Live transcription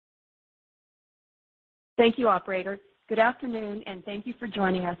Thank you, operator. Good afternoon, and thank you for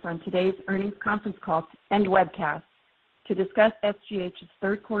joining us on today's earnings conference call and webcast to discuss SGH's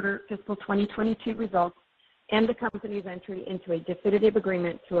third quarter fiscal 2022 results and the company's entry into a definitive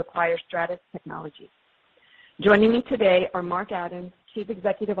agreement to acquire Stratus Technologies. Joining me today are Mark Adams, Chief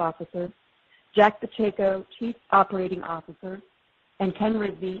Executive Officer, Jack Pacheco, Chief Operating Officer, and Ken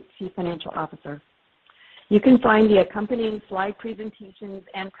Rizvi, Chief Financial Officer. You can find the accompanying slide presentations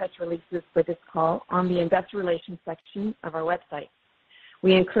and press releases for this call on the Investor Relations section of our website.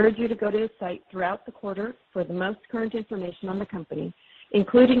 We encourage you to go to the site throughout the quarter for the most current information on the company,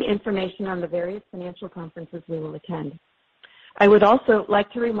 including information on the various financial conferences we will attend. I would also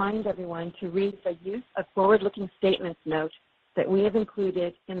like to remind everyone to read the use of forward-looking statements note that we have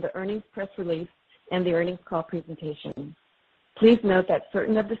included in the earnings press release and the earnings call presentation. Please note that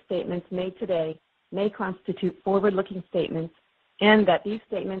certain of the statements made today may constitute forward-looking statements and that these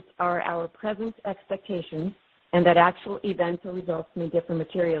statements are our present expectations and that actual events or results may differ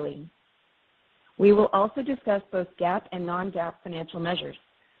materially. We will also discuss both GAAP and non-GAAP financial measures.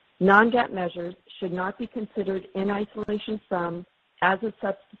 Non-GAAP measures should not be considered in isolation from, as a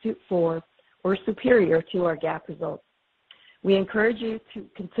substitute for, or superior to our GAAP results. We encourage you to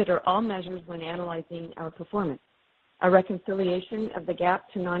consider all measures when analyzing our performance. A reconciliation of the GAAP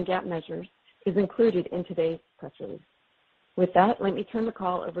to non-GAAP measures is included in today's press release. With that, let me turn the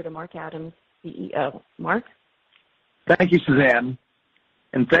call over to Mark Adams, CEO. Mark? Thank you, Suzanne,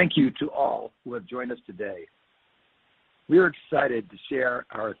 and thank you to all who have joined us today. We are excited to share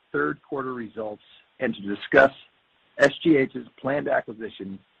our third quarter results and to discuss SGH's planned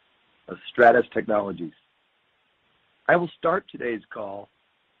acquisition of Stratus Technologies. I will start today's call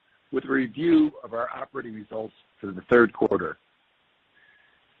with a review of our operating results for the third quarter.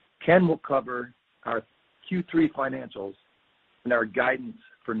 Ken will cover our Q3 financials and our guidance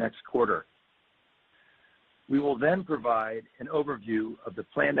for next quarter. We will then provide an overview of the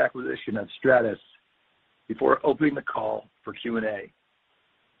planned acquisition of Stratus before opening the call for Q&A.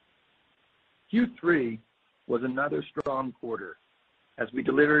 Q3 was another strong quarter as we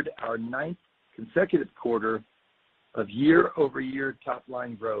delivered our ninth consecutive quarter of year-over-year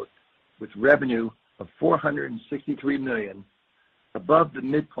top-line growth with revenue of $463 million, above the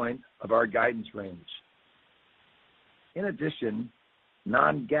midpoint of our guidance range. In addition,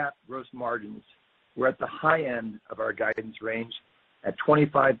 non-GAAP gross margins were at the high end of our guidance range at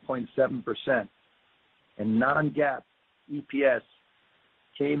 25.7%, and non-GAAP EPS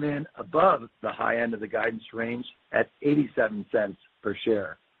came in above the high end of the guidance range at 87 cents per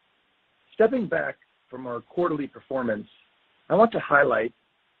share. Stepping back from our quarterly performance, I want to highlight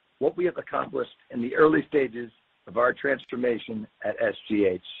what we have accomplished in the early stages of our transformation at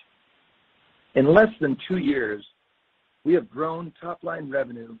SGH. In less than 2 years, we have grown top-line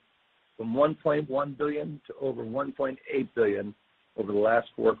revenue from $1.1 billion to over $1.8 billion over the last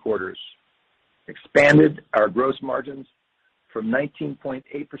 4 quarters, expanded our gross margins from 19.8%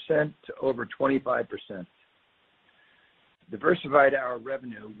 to over 25%, diversified our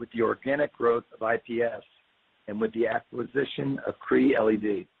revenue with the organic growth of IPS and with the acquisition of Cree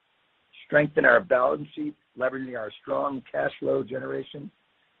LED, strengthen our balance sheet, leveraging our strong cash flow generation,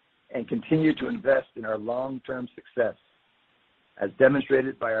 and continue to invest in our long-term success, as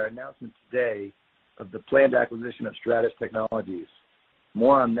demonstrated by our announcement today of the planned acquisition of Stratus Technologies.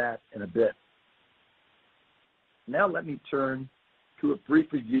 More on that in a bit. Now let me turn to a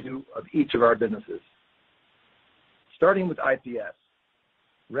brief review of each of our businesses. Starting with IPS,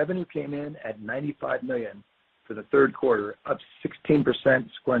 revenue came in at $95 million for the third quarter, up 16%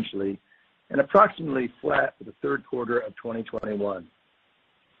 sequentially, and approximately flat for the third quarter of 2021.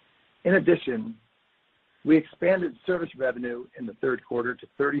 In addition, we expanded service revenue in the third quarter to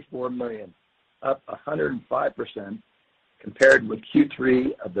 $34 million, up 105% compared with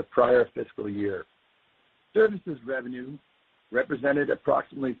Q3 of the prior fiscal year. Services revenue represented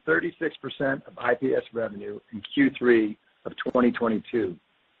approximately 36% of IPS revenue in Q3 of 2022,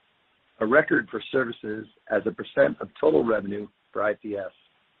 a record for services as a percent of total revenue for IPS.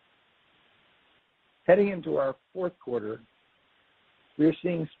 Heading into our fourth quarter, we are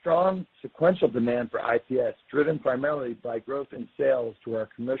seeing strong sequential demand for IPS, driven primarily by growth in sales to our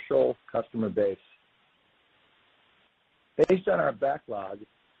commercial customer base. Based on our backlog,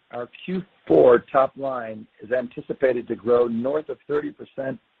 our Q4 top line is anticipated to grow north of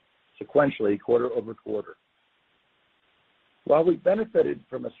 30% sequentially quarter-over-quarter. While we benefited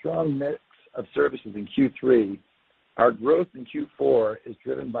from a strong mix of services in Q3, our growth in Q4 is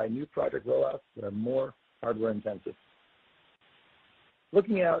driven by new project rollouts that are more hardware intensive.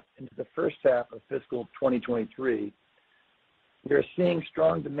 Looking out into the first half of fiscal 2023, We are seeing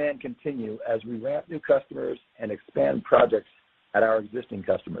strong demand continue as we ramp new customers and expand projects at our existing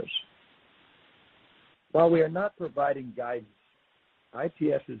customers. While we are not providing guidance,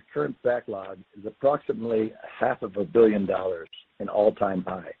 IPS's current backlog is approximately $500 million, an all-time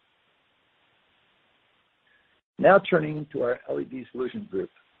high. Now turning to our LED Solutions Group.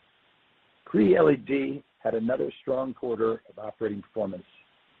 Cree LED had another strong quarter of operating performance.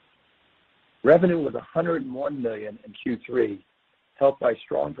 Revenue was $101 million in Q3, helped by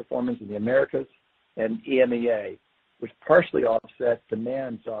strong performance in the Americas and EMEA, which partially offset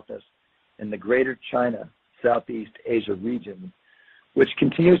demand softness in the Greater China, Southeast Asia region, which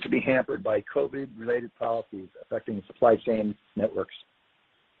continues to be hampered by COVID-related policies affecting supply chain networks.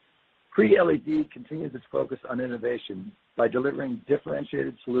 Cree LED continues its focus on innovation by delivering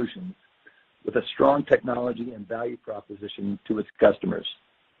differentiated solutions with a strong technology and value proposition to its customers.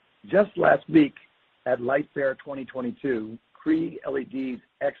 Just last week at Light Fair 2022, Cree LED's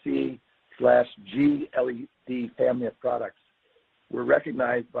XE/G LED family of products were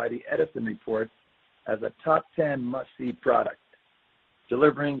recognized by the Edison Report as a top 10 must-see product,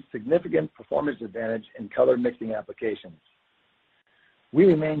 delivering significant performance advantage in color mixing applications. We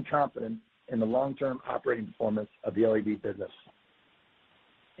remain confident in the long-term operating performance of the LED business.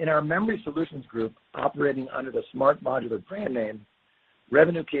 In our Memory Solutions Group, operating under the Smart Modular brand name,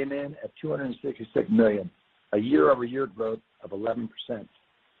 revenue came in at $266 million, a year-over-year growth of 11%.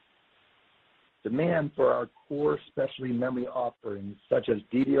 Demand for our core specialty memory offerings such as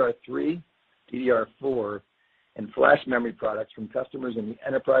DDR3, DDR4, and flash memory products from customers in the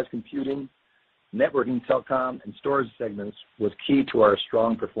enterprise computing, networking, telecom, and storage segments was key to our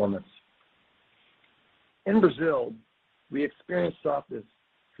strong performance. In Brazil, we experienced softness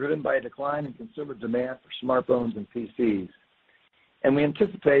driven by a decline in consumer demand for smartphones and PCs, and we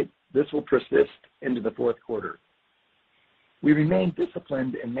anticipate this will persist into the fourth quarter. We remain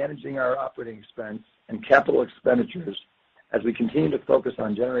disciplined in managing our operating expense and capital expenditures as we continue to focus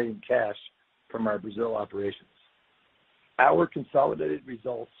on generating cash from our Brazil operations. Our consolidated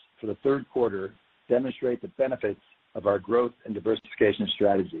results for the third quarter demonstrate the benefits of our growth and diversification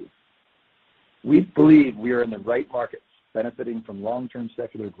strategy. We believe we are in the right markets, benefiting from long-term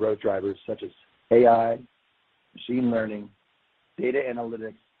secular growth drivers such as AI, machine learning, data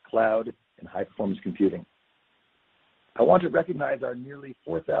analytics, cloud, and high-performance computing. I want to recognize our nearly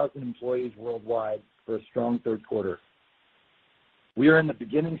 4,000 employees worldwide for a strong third quarter. We are in the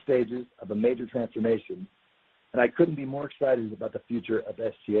beginning stages of a major transformation, and I couldn't be more excited about the future of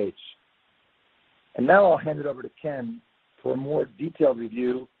SGH. And now I'll hand it over to Ken for a more detailed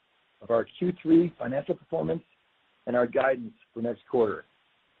review of our Q3 financial performance and our guidance for next quarter.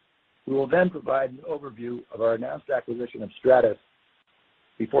 We will then provide an overview of our announced acquisition of Stratus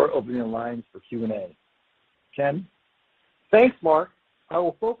before opening the lines for Q&A. Ken? Thanks, Mark. I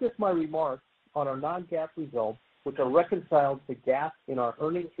will focus my remarks on our non-GAAP results, which are reconciled to GAAP in our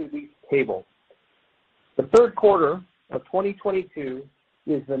earnings release table. The third quarter of 2022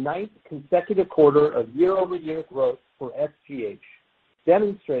 is the 9th consecutive quarter of year-over-year growth for SGH,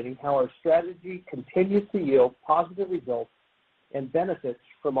 demonstrating how our strategy continues to yield positive results and benefits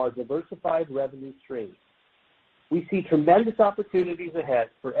from our diversified revenue streams. We see tremendous opportunities ahead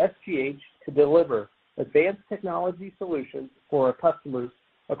for SGH to deliver advanced technology solutions for our customers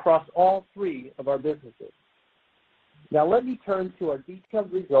across all three of our businesses. Now let me turn to our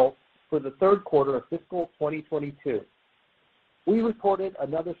detailed results for the third quarter of fiscal 2022. We reported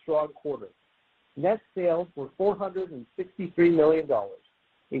another strong quarter. Net sales were $463 million,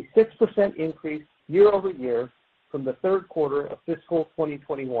 a 6% increase year-over-year from the third quarter of fiscal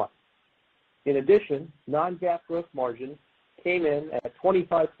 2021. In addition, non-GAAP gross margin came in at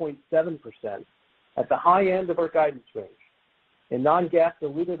 25.7% at the high end of our guidance range, and non-GAAP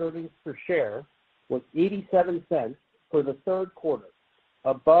diluted earnings per share was 87 cents for the third quarter,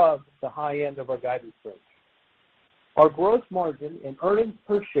 above the high end of our guidance range. Our gross margin and earnings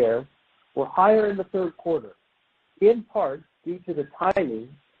per share were higher in the third quarter, in part due to the timing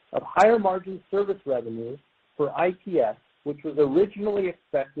of higher margin service revenue for IPS, which was originally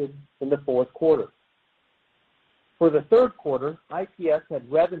expected in the fourth quarter. For the third quarter, IPS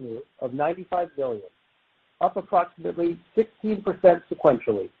had revenue of $95 million, up approximately 16%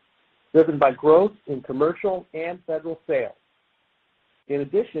 sequentially, driven by growth in commercial and federal sales. In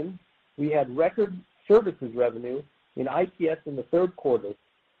addition, we had record services revenue in IPS in the third quarter,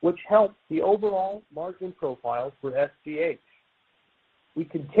 which helped the overall margin profile for SGH. We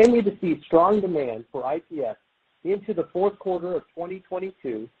continue to see strong demand for IPS into the fourth quarter of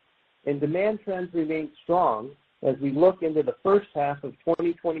 2022, and demand trends remain strong as we look into the first half of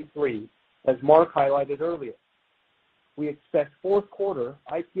 2023, as Mark highlighted earlier. we expect fourth quarter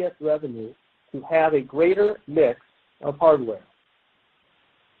IPS revenue to have a greater mix of hardware.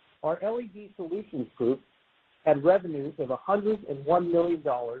 Our LED Solutions Group had revenues of $101 million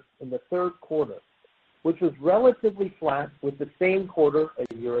in the third quarter, which was relatively flat with the same quarter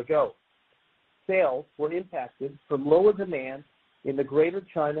a year ago. Sales were impacted from lower demand in the Greater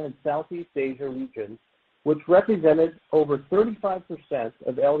China and Southeast Asia regions, which represented over 35%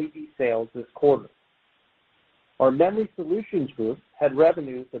 of LED sales this quarter. Our Memory Solutions Group had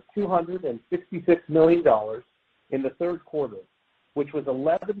revenues of $266 million in the third quarter, which was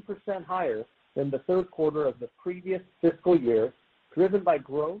 11% higher than the third quarter of the previous fiscal year, driven by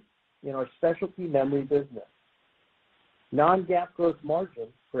growth in our specialty memory business. Non-GAAP gross margin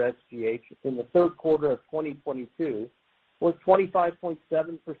for SGH in the third quarter of 2022 was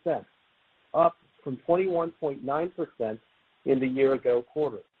 25.7%, up from 21.9% in the year-ago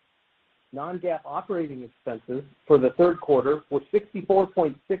quarter. Non-GAAP operating expenses for the third quarter were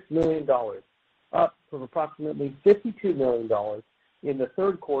 $64.6 million, up from approximately $52 million in the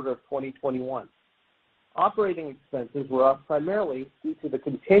third quarter of 2021. Operating expenses were up primarily due to the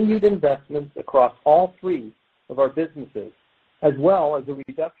continued investments across all three of our businesses, as well as a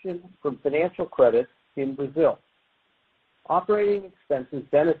reduction from financial credits in Brazil. Operating expenses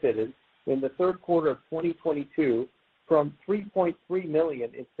benefited in the third quarter of 2022 from $3.3 million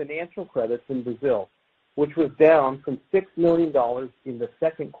in financial credits in Brazil, which was down from $6 million in the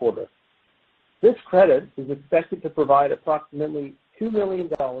second quarter. This credit is expected to provide approximately $2 million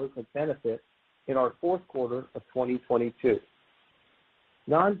of benefit in our fourth quarter of 2022.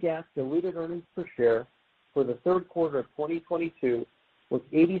 Non-GAAP diluted earnings per share for the third quarter of 2022 was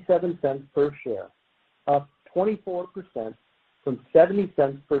 87 cents per share, up 24% from 70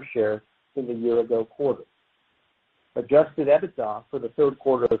 cents per share in the year-ago quarter. Adjusted EBITDA for the third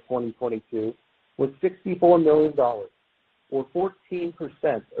quarter of 2022 was $64 million, or 14%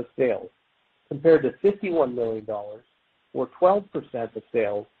 of sales, compared to $51 million, or 12% of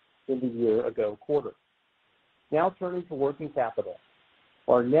sales in the year-ago quarter. Now turning to working capital.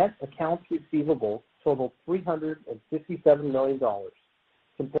 Our net accounts receivable totaled $357 million,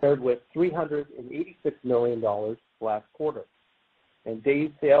 compared with $386 million last quarter. And days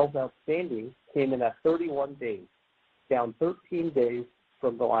sales outstanding came in at 31 days, down 13 days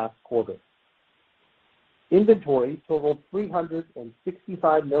from the last quarter. Inventory totaled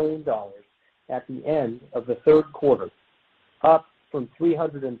 $365 million at the end of the third quarter, up from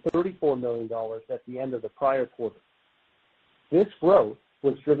 $334 million at the end of the prior quarter. This growth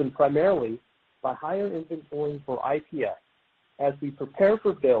was driven primarily by higher inventory for IPS as we prepare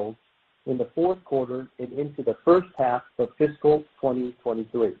for builds in the fourth quarter and into the first half of fiscal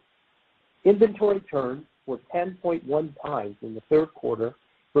 2023. Inventory turns were 10.1 times in the third quarter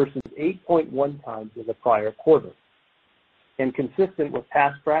versus 8.1 times in the prior quarter. And consistent with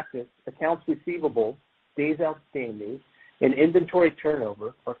past practice, accounts receivable, days outstanding, and inventory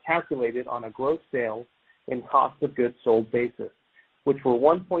turnover are calculated on a gross sales and cost of goods sold basis, which were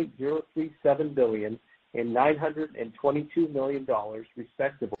 $1.037 billion and $922 million,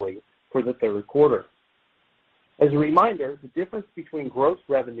 respectively, for the third quarter. As a reminder, the difference between gross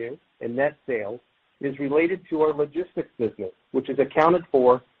revenue and net sales is related to our logistics business, which is accounted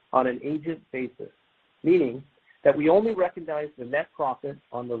for on an agent basis, meaning that we only recognize the net profit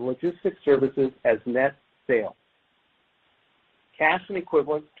on the logistics services as net sales. Cash and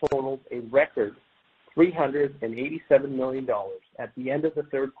equivalents totaled a record $387 million at the end of the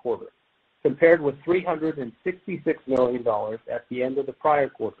third quarter, compared with $366 million at the end of the prior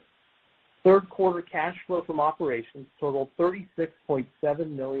quarter. Third quarter cash flow from operations totaled $36.7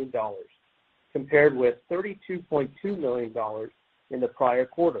 million, compared with $32.2 million in the prior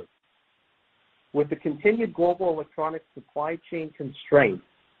quarter. With the continued global electronic supply chain constraints,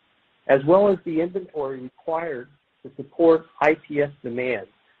 as well as the inventory required to support IPS demand,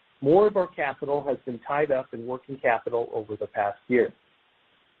 more of our capital has been tied up in working capital over the past year.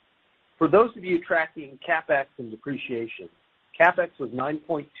 For those of you tracking CapEx and depreciation, CapEx was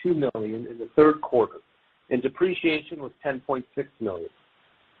 $9.2 million in the third quarter, and depreciation was $10.6 million.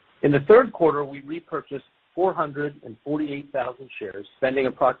 In the third quarter, we repurchased 448,000 shares, spending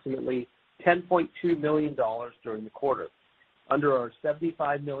approximately $10.2 million during the quarter under our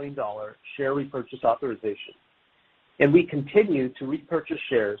 $75 million share repurchase authorization. And we continue to repurchase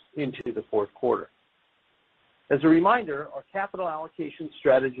shares into the fourth quarter. As a reminder, our capital allocation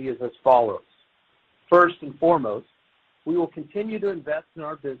strategy is as follows. First and foremost, we will continue to invest in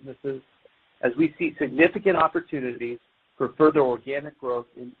our businesses as we see significant opportunities for further organic growth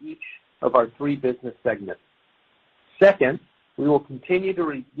in each of our three business segments. Second, we will continue to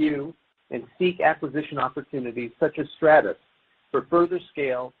review and seek acquisition opportunities such as Stratus for further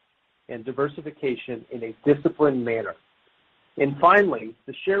scale and diversification in a disciplined manner. And finally,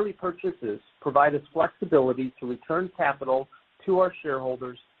 the share repurchases provide us flexibility to return capital to our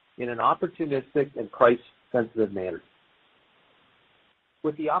shareholders in an opportunistic and price-sensitive manner.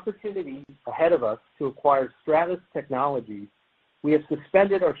 With the opportunity ahead of us to acquire Stratus Technologies, we have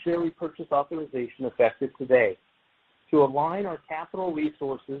suspended our share repurchase authorization effective today to align our capital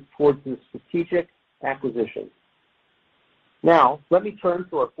resources towards this strategic acquisition. Now, let me turn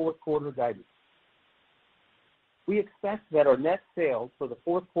to our fourth quarter guidance. We expect that our net sales for the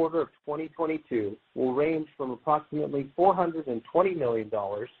fourth quarter of 2022 will range from approximately $420 million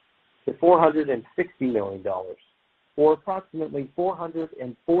to $460 million, or approximately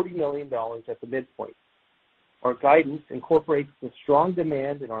 $440 million at the midpoint. Our guidance incorporates the strong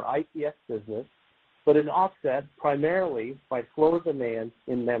demand in our IPS business, but is offset primarily by slower demand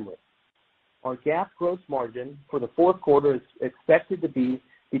in memory. Our GAAP gross margin for the fourth quarter is expected to be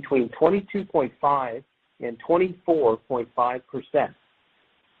between 22.5% and 24.5%.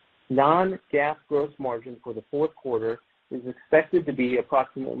 Non-GAAP gross margin for the fourth quarter is expected to be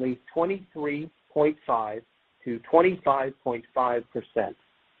approximately 23.5% to 25.5%,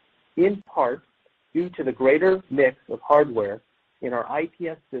 in part due to the greater mix of hardware in our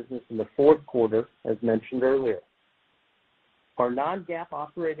IPS business in the fourth quarter, as mentioned earlier. Our non-GAAP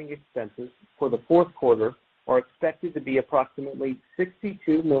operating expenses for the fourth quarter are expected to be approximately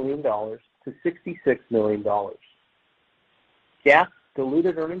 $62 million to $66 million. GAAP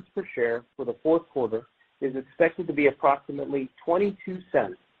diluted earnings per share for the fourth quarter is expected to be approximately 22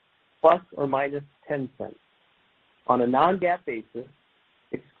 cents plus or minus 10 cents. On a non-GAAP basis,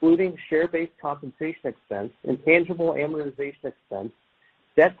 excluding share-based compensation expense, intangible amortization expense,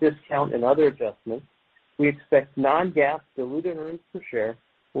 debt discount, and other adjustments, we expect non-GAAP diluted earnings per share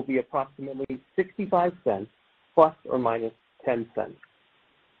will be approximately 65 cents plus or minus 10 cents.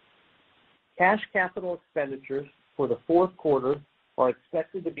 Cash capital expenditures for the fourth quarter are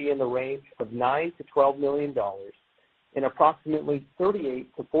expected to be in the range of $9 to $12 million and approximately $38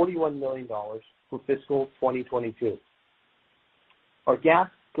 to $41 million for fiscal 2022. Our GAAP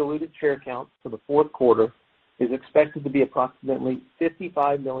diluted share count for the fourth quarter is expected to be approximately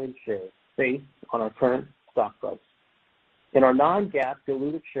 55 million shares based on our current stock price. And our non-GAAP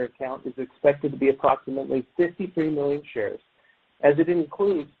diluted share count is expected to be approximately 53 million shares, as it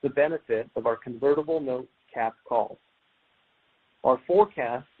includes the benefit of our convertible note cap calls. Our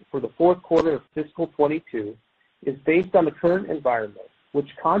forecast for the fourth quarter of fiscal 22 is based on the current environment, which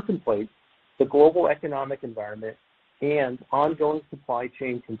contemplates the global economic environment and ongoing supply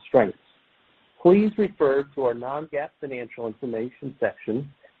chain constraints. Please refer to our non-GAAP financial information section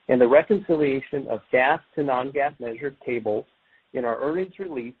and the reconciliation of GAAP to non-GAAP measured tables in our earnings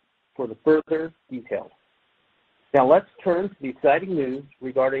release for the further details. Now let's turn to the exciting news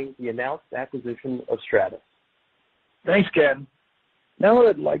regarding the announced acquisition of Stratus. Thanks, Ken. Now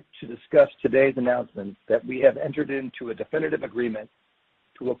I'd like to discuss today's announcement that we have entered into a definitive agreement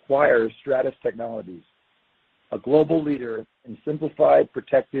to acquire Stratus Technologies, a global leader in simplified,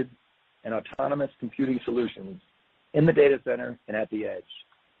 protected, and autonomous computing solutions in the data center and at the edge.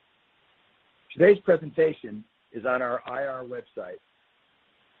 Today's presentation is on our IR website.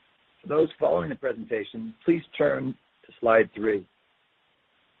 For those following the presentation, please turn to slide 3.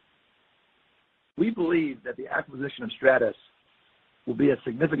 We believe that the acquisition of Stratus will be a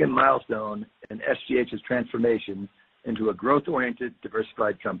significant milestone in SGH's transformation into a growth-oriented,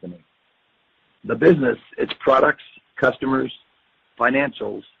 diversified company. The business, its products, customers,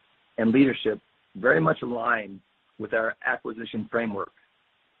 financials, and leadership very much align with our acquisition framework.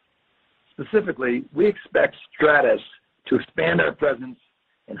 Specifically, we expect Stratus to expand our presence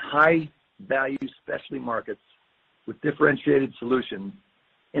in high-value specialty markets with differentiated solutions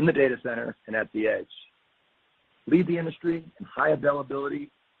in the data center and at the edge, lead the industry in high availability,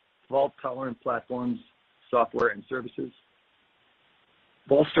 fault-tolerant platforms, software, and services,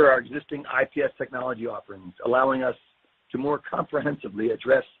 bolster our existing IPS technology offerings, allowing us to more comprehensively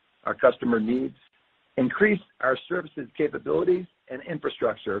address our customer needs, increase our services capabilities and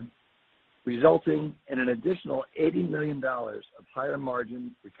infrastructure, resulting in an additional $80 million of higher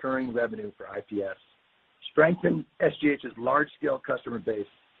margin recurring revenue for IPS, strengthen SGH's large-scale customer base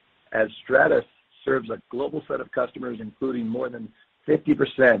as Stratus serves a global set of customers, including more than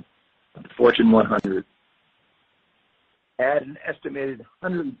 50% of the Fortune 100, add an estimated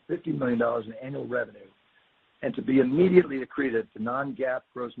 $150 million in annual revenue, and to be immediately accretive to non-GAAP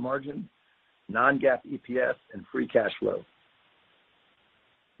gross margin, non-GAAP EPS, and free cash flow.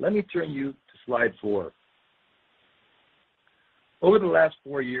 Let me turn you to slide 4. Over the last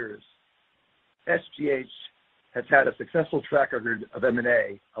 4 years, SGH has had a successful track record of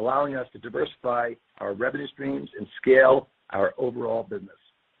M&A, allowing us to diversify our revenue streams and scale our overall business.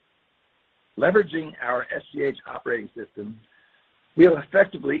 Leveraging our SGH operating system, we have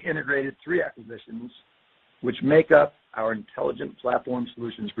effectively integrated 3 acquisitions, which make up our Intelligent Platform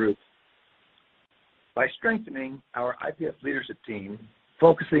Solutions group. By strengthening our IPS leadership team,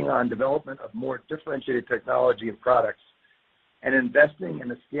 focusing on development of more differentiated technology and products, and investing in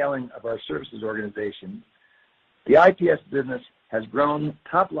the scaling of our services organization, the IPS business has grown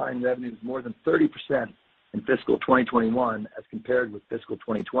top-line revenues more than 30% in fiscal 2021 as compared with fiscal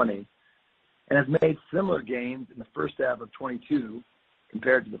 2020, and has made similar gains in the first half of 22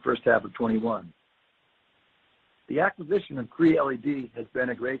 compared to the first half of 21. The acquisition of Cree LED has been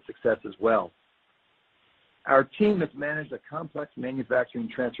a great success as well. Our team has managed a complex manufacturing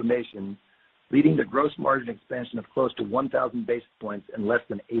transformation, leading to gross margin expansion of close to 1,000 basis points in less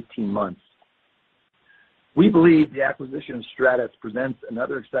than 18 months. We believe the acquisition of Stratus presents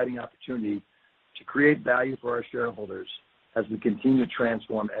another exciting opportunity to create value for our shareholders as we continue to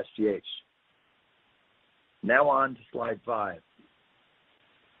transform SGH. Now on to slide 5.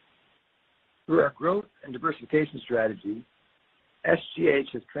 Through our growth and diversification strategy, SGH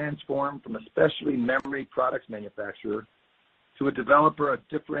has transformed from a specialty memory products manufacturer to a developer of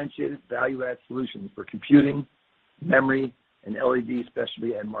differentiated value-add solutions for computing, memory, and LED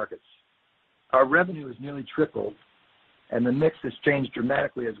specialty end markets. Our revenue has nearly tripled, and the mix has changed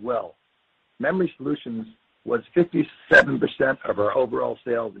dramatically as well. Memory solutions was 57% of our overall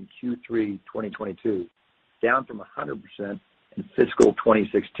sales in Q3 2022, down from 100% in fiscal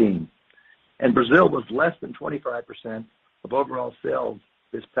 2016. And Brazil was less than 25% of overall sales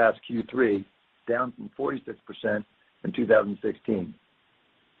this past Q3, down from 46% in 2016.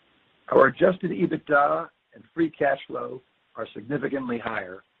 Our adjusted EBITDA and free cash flow are significantly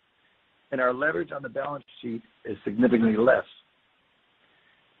higher, and our leverage on the balance sheet is significantly less.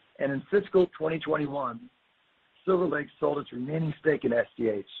 And in fiscal 2021, Silver Lake sold its remaining stake in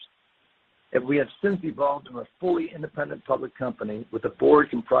SGH, and we have since evolved into a fully independent public company with a board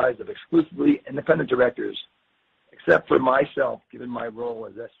comprised of exclusively independent directors, except for myself, given my role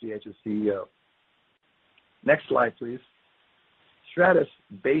as SGH's CEO. Next slide, please. Stratus,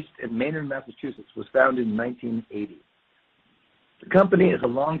 based in Maynard, Massachusetts, was founded in 1980. The company is a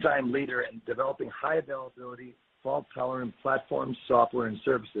longtime leader in developing high-availability, fault-tolerant platform software and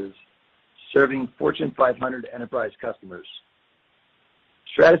services, serving Fortune 500 enterprise customers.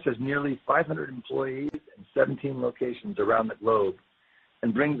 Stratus has nearly 500 employees and 17 locations around the globe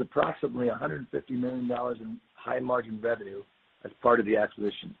and brings approximately $150 million in high-margin revenue as part of the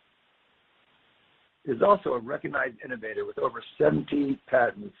acquisition. It is also a recognized innovator with over 70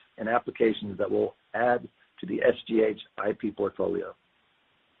 patents and applications that will add to the SGH IP portfolio.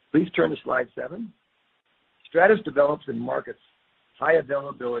 Please turn to slide 7. Stratus develops and markets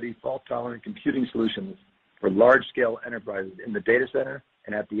high-availability, fault-tolerant computing solutions for large-scale enterprises in the data center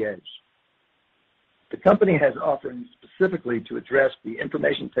and at the edge. The company has offerings specifically to address the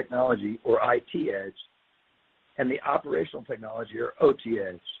information technology, or IT edge, and the operational technology, or OT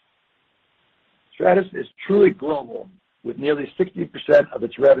edge. Stratus is truly global, with nearly 60% of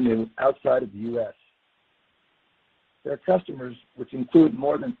its revenue outside of the U.S. Their customers, which include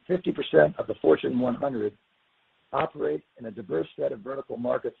more than 50% of the Fortune 100, operate in a diverse set of vertical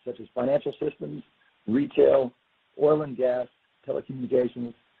markets such as financial systems, retail, oil and gas,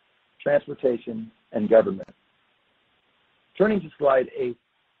 telecommunications, transportation, and government. Turning to slide 8,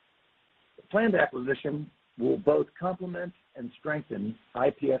 the planned acquisition will both complement and strengthen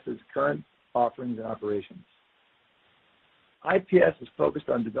IPS's current offerings and operations. IPS is focused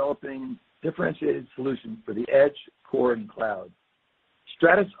on developing differentiated solutions for the edge, core, and cloud.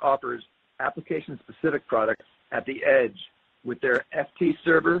 Stratus offers application-specific products at the edge with their FT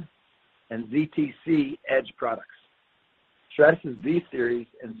server and ZTC edge products. Stratus's V-Series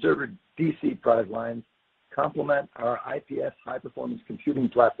and Server DC product lines complement our IPS high-performance computing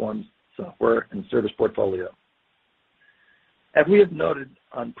platforms, software, and service portfolio. As we have noted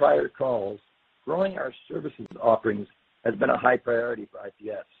on prior calls, growing our services offerings has been a high priority for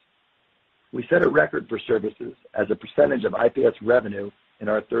IPS. We set a record for services as a percentage of IPS revenue in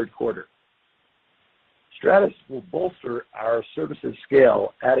our third quarter. Stratus will bolster our services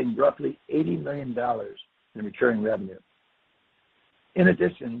scale, adding roughly $80 million in recurring revenue. In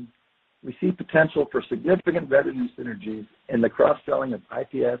addition, we see potential for significant revenue synergies in the cross-selling of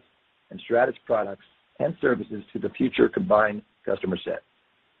IPS and Stratus products and services to the future combined customer set.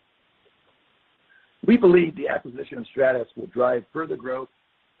 We believe the acquisition of Stratus will drive further growth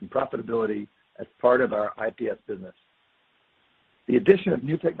and profitability as part of our IPS business. The addition of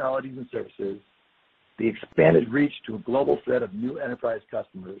new technologies and services the expanded reach to a global set of new enterprise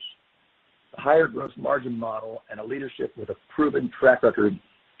customers, the higher gross margin model, and a leadership with a proven track record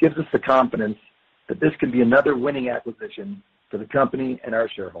gives us the confidence that this could be another winning acquisition for the company and our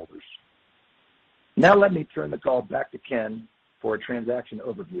shareholders. Now let me turn the call back to Ken for a transaction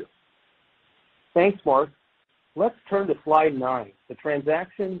overview. Thanks, Mark. Let's turn to slide 9, the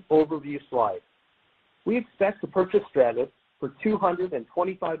transaction overview slide. We expect to purchase Stratus for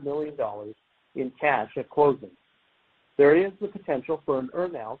 $225 million in cash at closing. There is the potential for an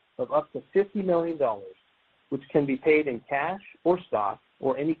earnout of up to $50 million, which can be paid in cash or stock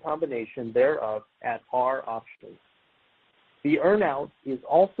or any combination thereof at our option. The earnout is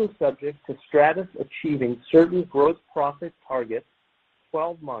also subject to Stratus achieving certain gross profit targets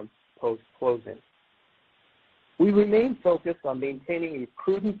 12 months post-closing. We remain focused on maintaining a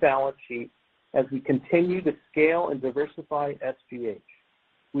prudent balance sheet as we continue to scale and diversify SGH.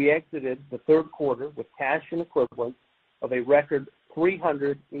 We exited the third quarter with cash and equivalents of a record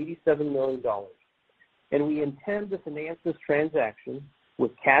 $387 million, and we intend to finance this transaction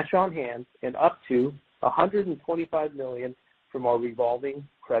with cash on hand and up to $125 million from our revolving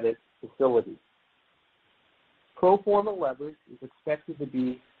credit facility. Pro forma leverage is expected to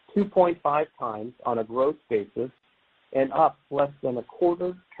be 2.5 times on a gross basis and up less than a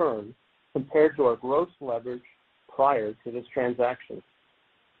quarter turn compared to our gross leverage prior to this transaction.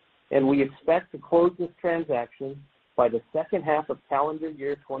 And we expect to close this transaction by the second half of calendar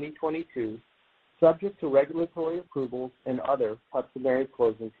year 2022, subject to regulatory approvals and other customary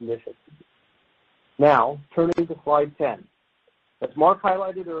closing conditions. Now, turning to slide 10. As Mark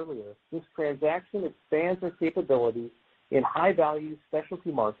highlighted earlier, this transaction expands our capabilities in high-value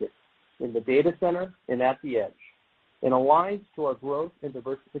specialty markets in the data center and at the edge, and aligns to our growth and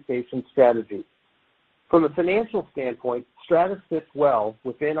diversification strategy. From a financial standpoint, Stratus fits well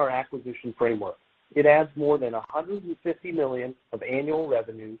within our acquisition framework. It adds more than $150 million of annual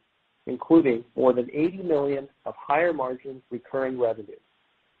revenue, including more than $80 million of higher margin recurring revenue.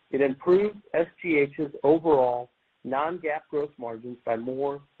 It improves SGH's overall non-GAAP gross margins by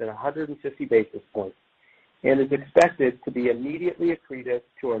more than 150 basis points, and is expected to be immediately accretive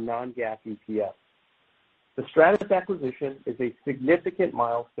to our non-GAAP EPS. The Stratus acquisition is a significant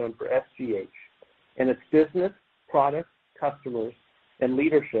milestone for SGH, and its business, products, customers, and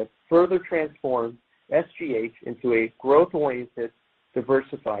leadership further transform SGH into a growth-oriented,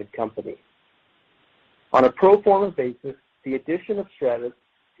 diversified company. On a pro forma basis, the addition of Stratus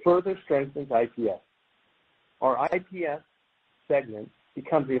further strengthens IPS. Our IPS segment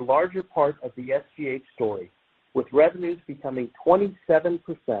becomes a larger part of the SGH story, with revenues becoming 27%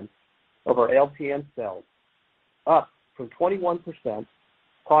 of our LTM sales, up from 21%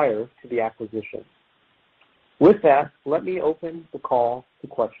 prior to the acquisition. With that, let me open the call to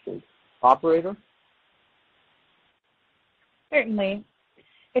questions. Operator? Certainly.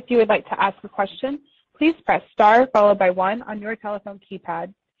 If you would like to ask a question, please press star followed by 1 on your telephone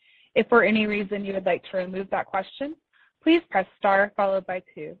keypad. If for any reason you would like to remove that question, please press star followed by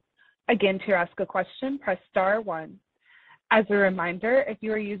 2. Again, to ask a question, press star 1. As a reminder, if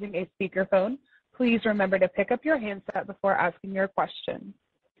you are using a speakerphone, please remember to pick up your handset before asking your question.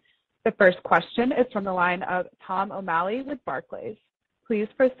 The first question is from the line of Tom O'Malley with Barclays. Please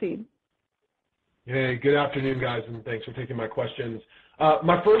proceed. Hey, good afternoon, guys, and thanks for taking my questions.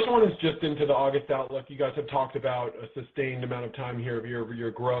 My first one is just into the August outlook. You guys have talked about a sustained amount of time here of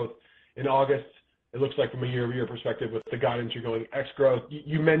year-over-year growth. In August, it looks like from a year-over-year perspective with the guidance you're going X growth.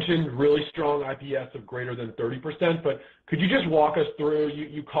 You mentioned really strong IPS of greater than 30%, but could you just walk us through,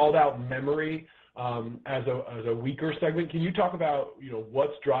 you called out memory as a weaker segment. Can you talk about,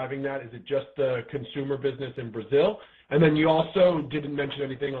 what's driving that? Is it just the consumer business in Brazil? And then you also didn't mention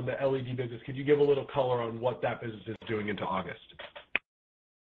anything on the LED business. Could you give a little color on what that business is doing into August?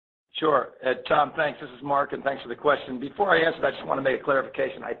 Sure. Tom, thanks. This is Mark, and thanks for the question. Before I answer that, I just want to make a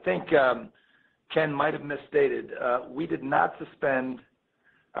clarification. I think Ken might have misstated. We did not suspend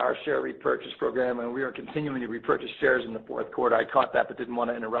our share repurchase program, and we are continuing to repurchase shares in the fourth quarter. I caught that but didn't want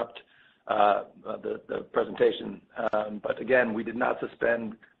to interrupt the presentation. But again, we did not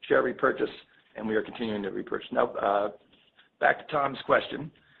suspend share repurchase, and we are continuing to repurchase. Now, back to Tom's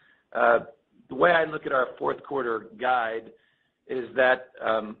question. The way I look at our fourth quarter guide is that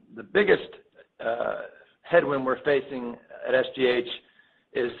the biggest headwind we're facing at SGH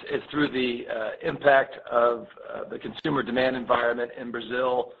is through the impact of the consumer demand environment in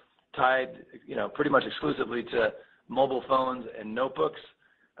Brazil, tied, pretty much exclusively to mobile phones and notebooks.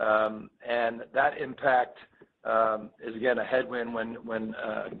 And that impact is again a headwind when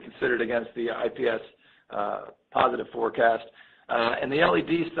considered against the IPS positive forecast. And the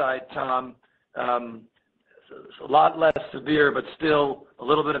LED side, Tom, a lot less severe, but still a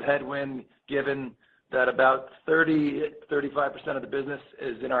little bit of headwind given that about 35% of the business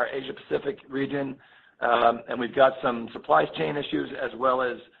is in our Asia Pacific region. And we've got some supply chain issues as well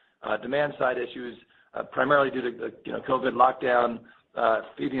as demand side issues, primarily due to the COVID lockdown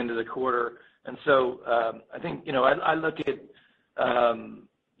feeding into the quarter. And so I think I look at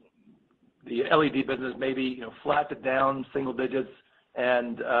the LED business maybe flat to down single digits,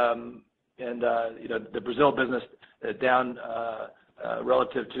 and the Brazil business down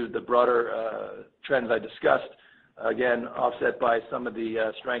relative to the broader trends I discussed. Again, offset by some of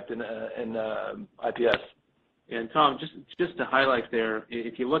the strength in IPS. And Tom, just to highlight there,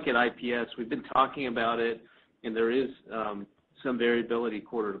 if you look at IPS, we've been talking about it, and there is some variability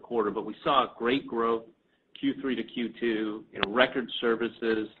quarter to quarter, but we saw great growth Q3 to Q2, record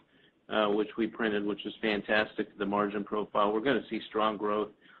services, which we printed, which is fantastic, the margin profile. We're going to see strong growth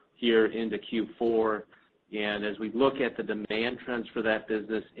here into Q4. And as we look at the demand trends for that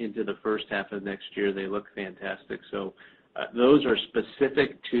business into the first half of next year, they look fantastic. So those are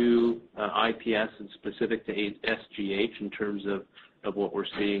specific to IPS and specific to SGH in terms of what we're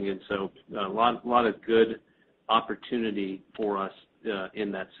seeing. And so a lot of good opportunity for us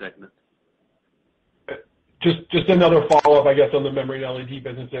in that segment. Just another follow-up, I guess, on the memory and LED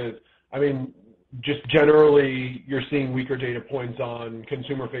businesses. I mean, just generally, you're seeing weaker data points on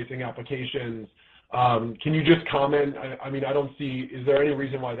consumer-facing applications. Can you just comment? I mean, I don't see. Is there any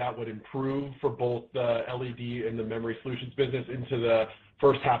reason why that would improve for both the LED and the memory solutions business into the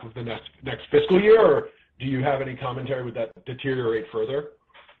first half of the next fiscal year, or do you have any commentary? Would that deteriorate further?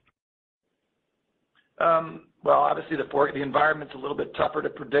 Well, obviously the environment's a little bit tougher to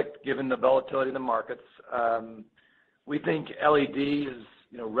predict given the volatility in the markets. We think LED is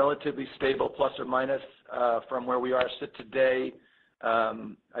relatively stable, plus or minus, from where we sit today.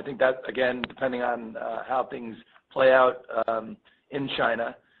 I think that, again, depending on how things play out in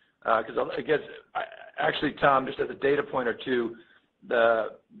China, because I guess, actually, Tom, just as a data point or two, the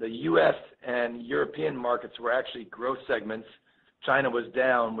U.S. and European markets were actually growth segments. China was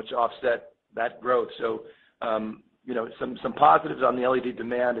down, which offset that growth. So, some positives on the LED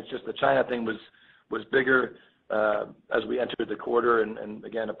demand. It's just the China thing was bigger as we entered the quarter, and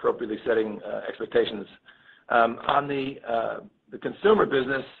again, appropriately setting expectations. On the consumer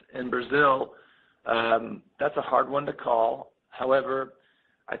business in Brazil, that's a hard one to call. However,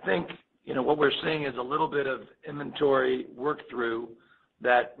 I think what we're seeing is a little bit of inventory work through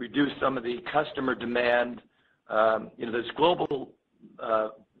that reduced some of the customer demand. There's global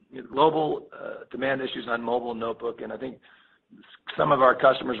demand issues on mobile and notebook, and I think some of our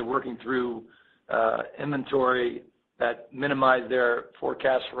customers are working through inventory that minimize their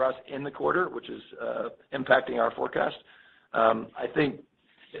forecast for us in the quarter, which is impacting our forecast. I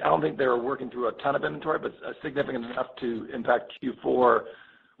don't think they're working through a ton of inventory, but significant enough to impact Q4.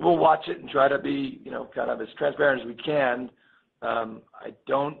 We'll watch it and try to be, kind of as transparent as we can. I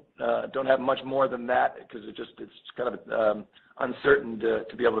don't have much more than that because it's kind of uncertain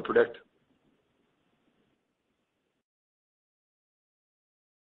to be able to predict.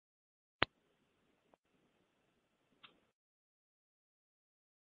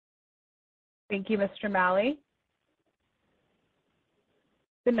 Thank you, Mr. Malley.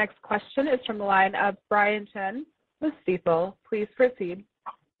 The next question is from the line of Brian Chen with Stifel. Please proceed.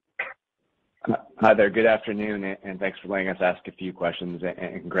 Hi there. Good afternoon, and thanks for letting us ask a few questions,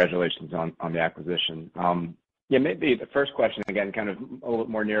 and congratulations on the acquisition. Maybe the first question, again, kind of a little bit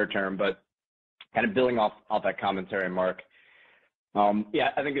more near term, but kind of building off that commentary, Mark. I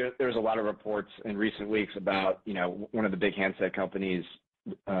think there's a lot of reports in recent weeks about, one of the big handset companies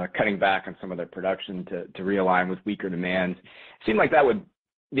cutting back on some of their production to realign with weaker demand. It seemed like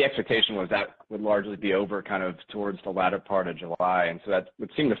the expectation was that would largely be over kind of towards the latter part of July, and so that would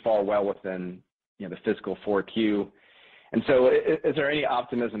seem to fall well within the fiscal 4Q. And so is there any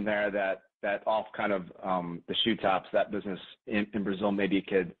optimism there that off kind of the shoe tops, that business in Brazil maybe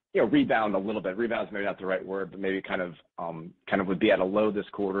could rebound a little bit? Rebound is maybe not the right word, but maybe kind of would be at a low this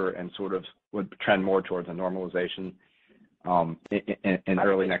quarter and sort of would trend more towards a normalization in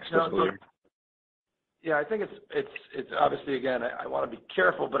early next fiscal year. Yeah, I think it's obviously, again, I want to be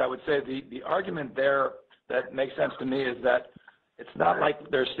careful, but I would say the argument there that makes sense to me is that it's not like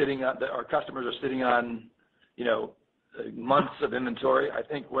our customers are sitting on, months of inventory. I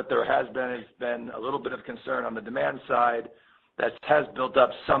think what there has been a little bit of concern on the demand side that has built up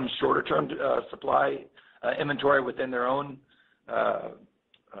some shorter term supply inventory within their own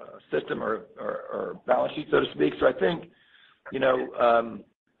system or balance sheet, so to speak. So I think,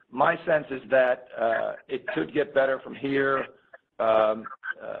 my sense is that it could get better from here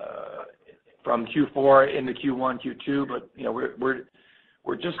from Q4 into Q1, Q2, but you know, we're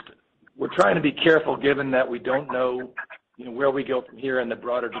trying to be careful given that we don't know, you know, where we go from here in the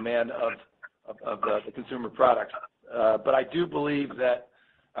broader demand of the consumer products. But I do believe that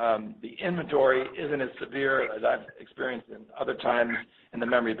the inventory isn't as severe as I've experienced in other times in the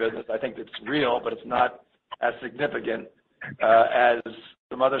memory business. I think it's real, but it's not as significant as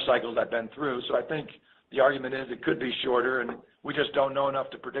some other cycles I've been through. So I think the argument is it could be shorter, and we just don't know enough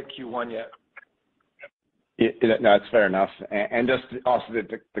to predict Q1 yet. No, it's fair enough. And just also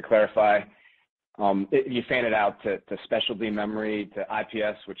to clarify, you fan it out to specialty memory, to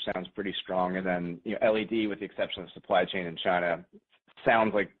IPS, which sounds pretty strong, and then, you know, LED, with the exception of supply chain in China,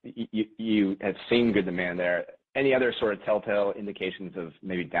 sounds like you have seen good demand there. Any other sort of telltale indications of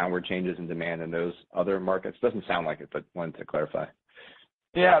maybe downward changes in demand in those other markets? Doesn't sound like it, but wanted to clarify.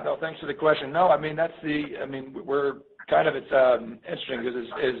 Yeah, no, thanks for the question. No, I mean, we're kind of, it's interesting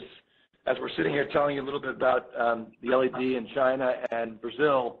because as we're sitting here telling you a little bit about the LED in China and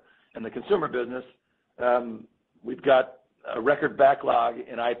Brazil and the consumer business, we've got a record backlog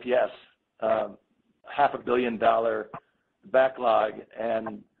in IPS, $500 million backlog,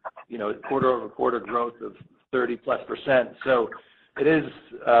 and you know, quarter-over-quarter growth of 30+%. So it is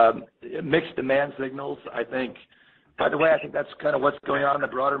mixed demand signals. I think, by the way, I think that's kind of what's going on in the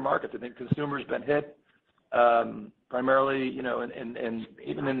broader market. I think consumers been hit primarily, you know, and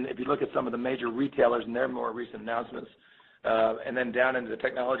even if you look at some of the major retailers and their more recent announcements, and then down into the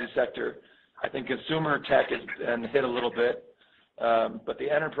technology sector, I think consumer tech has been hit a little bit, but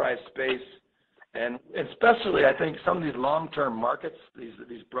the enterprise space, and especially I think some of these long-term markets,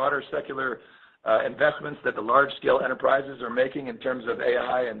 these broader secular investments that the large-scale enterprises are making in terms of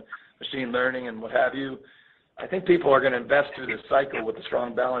AI and machine learning and what have you, I think people are going to invest through this cycle with the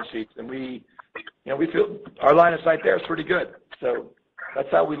strong balance sheets, and we feel our line of sight there is pretty good. So that's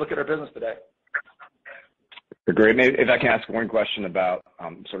how we look at our business today. Great. Maybe if I can ask one question about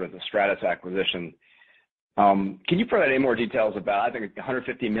sort of the Stratus acquisition. Can you provide any more details about, I think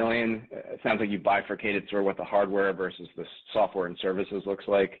 $150 million, it sounds like you bifurcated sort of what the hardware versus the software and services looks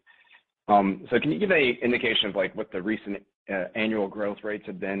like. So can you give any indication of like what the recent annual growth rates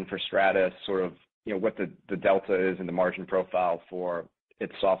have been for Stratus, sort of, you know, what the delta is in the margin profile for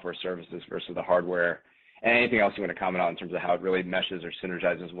its software services versus the hardware, and anything else you want to comment on in terms of how it really meshes or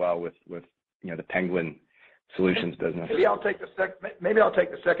synergizes well with you know, the Penguin Solutions business? Maybe I'll take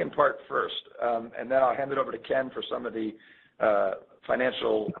the second part first, and then I'll hand it over to Ken for some of the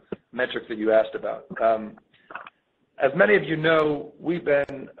financial metrics that you asked about. As many of you know, we've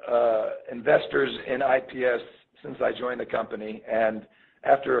been investors in IPS since I joined the company, and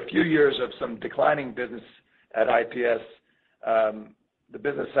after a few years of some declining business at IPS, the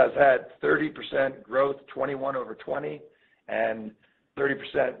business has had 30% growth, 21 over 20, and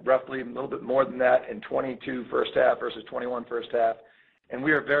 30%, roughly a little bit more than that in 22 first half versus 21 first half, and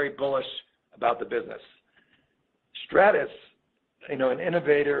we are very bullish about the business. Stratus, you know, an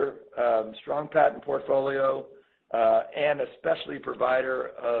innovator, strong patent portfolio, and a specialty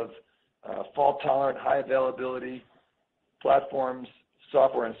provider of fault-tolerant, high availability platforms,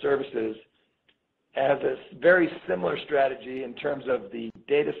 software, and services, has a very similar strategy in terms of the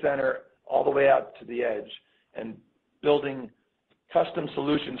data center all the way out to the edge and building custom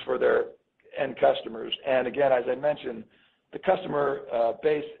solutions for their end customers. And again, as I mentioned, the customer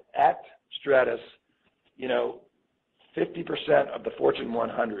base at Stratus, you know, 50% of the Fortune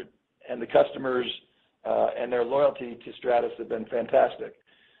 100, and the customers and their loyalty to Stratus have been fantastic.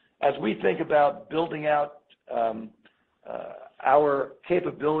 As we think about building out our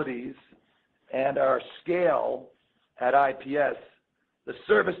capabilities and our scale at IPS, the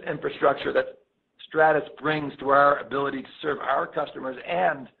service infrastructure that Stratus brings to our ability to serve our customers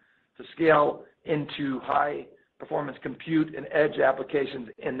and to scale into high-performance compute and edge applications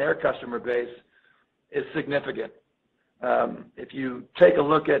in their customer base is significant. If you take a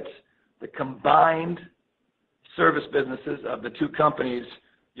look at the combined service businesses of the two companies,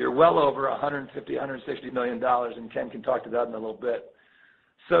 you're well over $160 million, and Ken can talk to that in a little bit.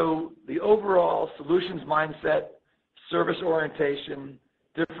 So the overall solutions mindset, service orientation,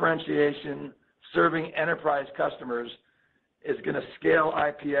 differentiation, serving enterprise customers is going to scale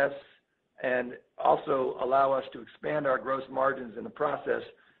IPS and also allow us to expand our gross margins in the process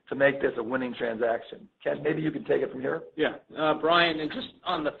to make this a winning transaction. Ken, maybe you can take it from here. Yeah, Brian, and just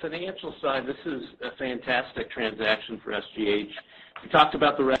on the financial side, this is a fantastic transaction for SGH. We talked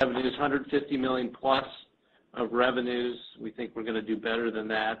about the revenues, $150 million plus of revenues. We think we're going to do better than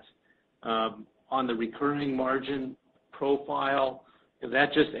that. On the recurring margin profile,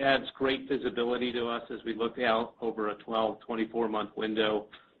 that just adds great visibility to us as we look out over a 12, 24-month window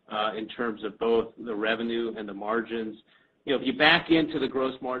in terms of both the revenue and the margins. You know, if you back into the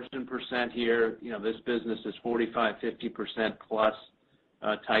gross margin percent here, you know, this business is 45-50% plus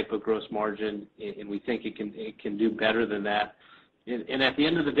type of gross margin, and we think it can do better than that. And at the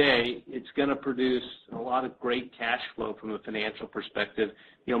end of the day, it's going to produce a lot of great cash flow from a financial perspective.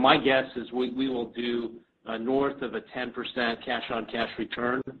 You know, my guess is we will do north of a 10% cash-on-cash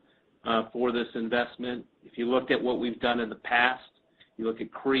return for this investment. If you look at what we've done in the past, you look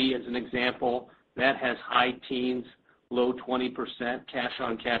at Cree as an example, that has high teens, low 20%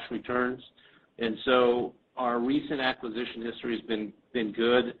 cash-on-cash returns. And so our recent acquisition history has been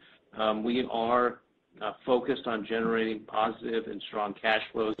good. We are focused on generating positive and strong cash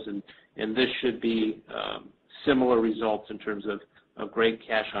flows, and this should be similar results in terms of great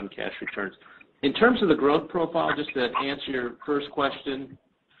cash-on-cash returns. In terms of the growth profile, just to answer your first question,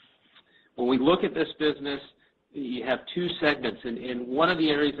 when we look at this business, you have two segments, and one of the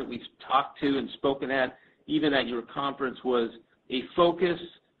areas that we've talked to and spoken at, even at your conference, was a focus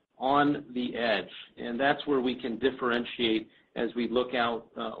on the edge, and that's where we can differentiate as we look out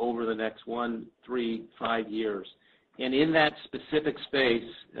over the next 1, 3, 5 years. And in that specific space,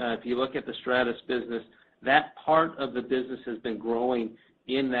 if you look at the Stratus business, that part of the business has been growing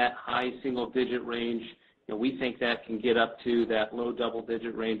in that high single-digit range. You know, we think that can get up to that low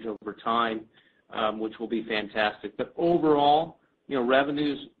double-digit range over time, which will be fantastic. But overall, you know,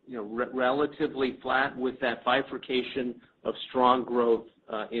 revenues, you know, relatively flat with that bifurcation of strong growth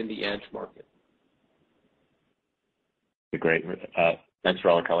in the edge market. Great. Thanks for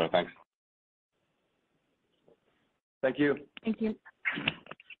all the color. Thanks. Thank you. Thank you.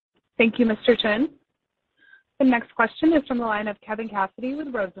 Thank you, Mr. Chin. The next question is from the line of Kevin Cassidy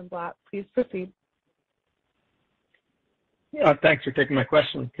with Rosenblatt. Please proceed. Thanks for taking my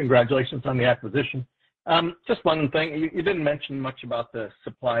question. Congratulations on the acquisition. Just one thing, you didn't mention much about the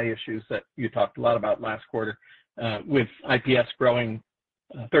supply issues that you talked a lot about last quarter. With IPS growing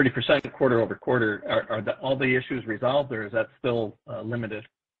 30% quarter over quarter, are all the issues resolved, or is that still limited?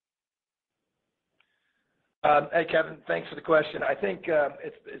 Hey, Kevin, thanks for the question. I think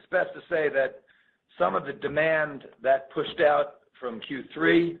it's best to say that some of the demand that pushed out from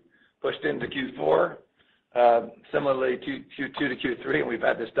Q3 pushed into Q4, similarly to Q2 to Q3, and we've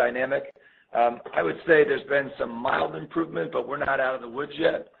had this dynamic. I would say there's been some mild improvement, but we're not out of the woods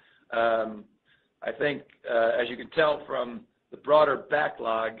yet. I think, as you can tell from the broader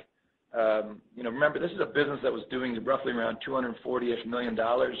backlog, you know, remember, this is a business that was doing roughly around $240-ish million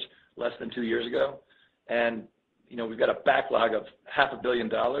less than 2 years ago. And, you know, we've got a backlog of $500 million.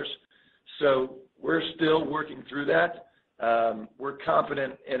 So we're still working through that. We're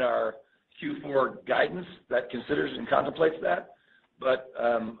confident in our Q4 guidance that considers and contemplates that. But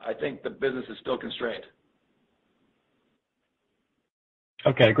I think the business is still constrained.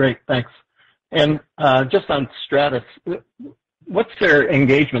 Okay, great. Thanks. And just on Stratus, what's their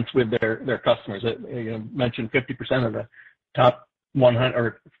engagements with their customers? You mentioned 50% of the top 100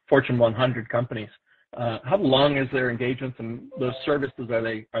 or Fortune 100 companies. How long is their engagements, and those services,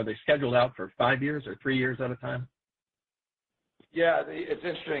 are they scheduled out for 5 years or 3 years at a time? Yeah, it's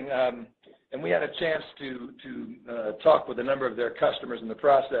interesting, and we had a chance to talk with a number of their customers in the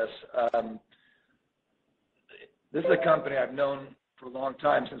process. This is a company I've known for a long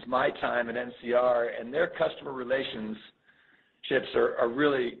time, since my time at NCR, and their customer relationships are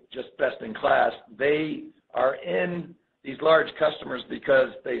really just best in class. They are in these large customers because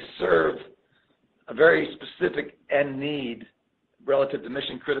they serve a very specific end need relative to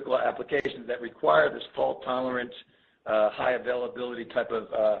mission-critical applications that require this fault-tolerant, high availability type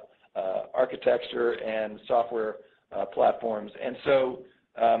of architecture and software platforms. And so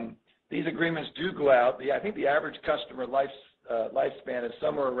these agreements do go out. I think the average customer lifespan is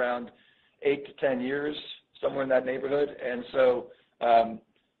somewhere around 8 to 10 years, somewhere in that neighborhood. And so,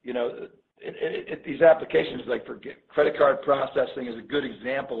 you know, these applications, like for credit card processing, is a good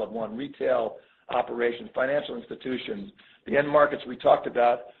example of one. Retail operations, financial institutions, the end markets we talked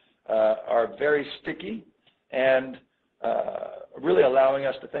about are very sticky and really allowing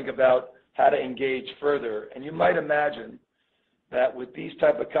us to think about how to engage further. And you might imagine that with these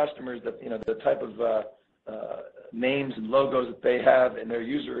type of customers, that, you know, the type of names and logos that they have in their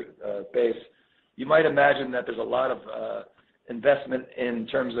user base, you might imagine that there's a lot of investment in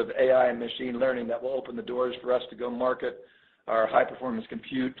terms of AI and machine learning that will open the doors for us to go market our high-performance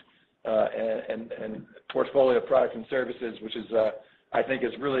compute and portfolio of products and services, which is, I think,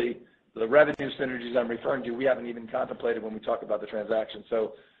 is really the revenue synergies I'm referring to. We haven't even contemplated when we talk about the transaction.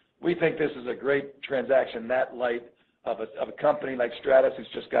 So we think this is a great transaction, that light of a company like Stratus, who's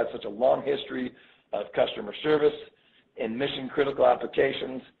just got such a long history of customer service in mission-critical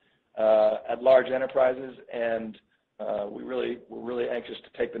applications, at large enterprises, and we're really anxious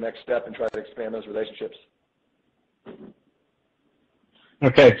to take the next step and try to expand those relationships.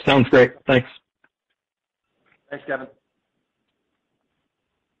 Okay, sounds great. Thanks. Thanks, Kevin.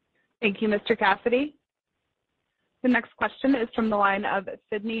 Thank you, Mr. Cassidy. The next question is from the line of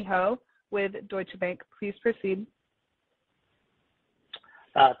Sidney Ho with Deutsche Bank. Please proceed.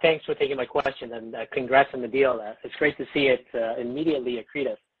 Thanks for taking my question, and congrats on the deal. It's great to see it immediately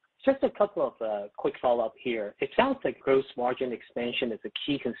accretive. Just a couple of quick follow-up here. It sounds like gross margin expansion is a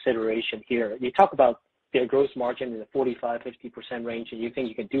key consideration here. You talk about the gross margin in the 45-50% range, and you think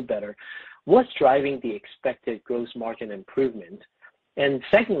you can do better. What's driving the expected gross margin improvement? And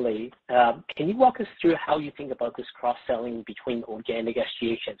secondly, can you walk us through how you think about this cross-selling between organic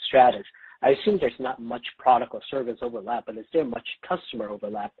SGH and Stratus? I assume there's not much product or service overlap, but is there much customer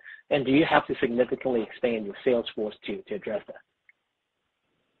overlap? And do you have to significantly expand your sales force to address that?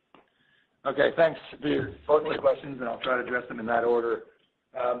 Okay, thanks for both of the questions, and I'll try to address them in that order.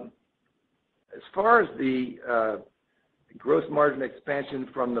 As far as the gross margin expansion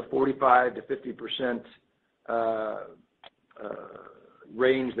from the 45 to 50%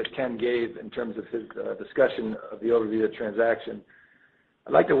 range that Ken gave in terms of his discussion of the overview of the transaction,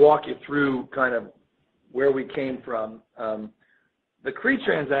 I'd like to walk you through kind of where we came from. The Cree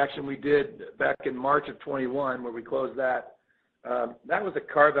transaction we did back in March of 21, where we closed that was a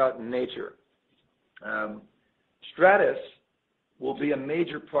carve-out in nature. Stratus will be a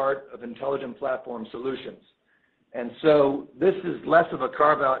major part of Intelligent Platform Solutions. And so this is less of a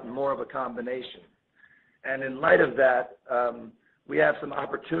carve-out and more of a combination. And in light of that, we have some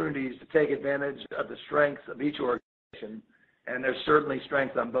opportunities to take advantage of the strengths of each organization, and there's certainly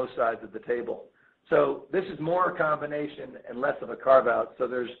strengths on both sides of the table. So this is more a combination and less of a carve-out, so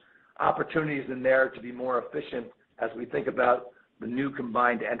there's opportunities in there to be more efficient as we think about the new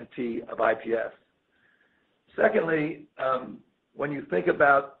combined entity of IPS. Secondly, when you think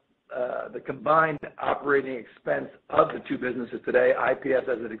about the combined operating expense of the two businesses today, IPS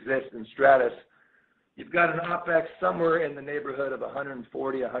as it exists and Stratus, you've got an OpEx somewhere in the neighborhood of $140,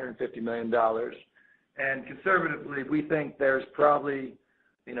 $150 million. And conservatively, we think there's probably,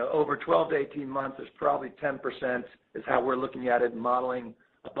 over 12 to 18 months, there's probably 10% is how we're looking at it and modeling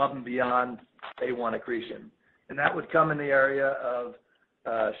above and beyond day one accretion. And that would come in the area of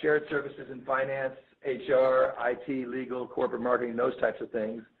shared services in finance, HR, IT, legal, corporate marketing, those types of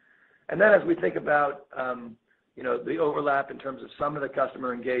things. And then as we think about, the overlap in terms of some of the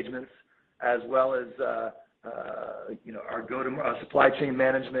customer engagements, as well as, our go-to supply chain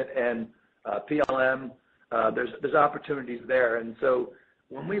management and PLM, there's opportunities there. And so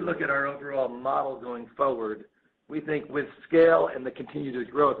when we look at our overall model going forward, we think with scale and the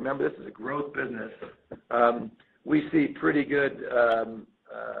continued growth, remember this is a growth business, we see pretty good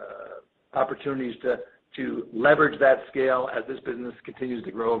opportunities to leverage that scale as this business continues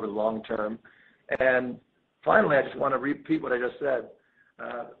to grow over the long term. And finally, I just want to repeat what I just said.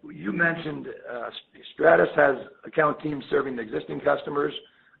 You mentioned Stratus has account teams serving the existing customers,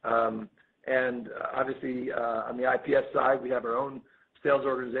 and obviously on the IPS side, we have our own sales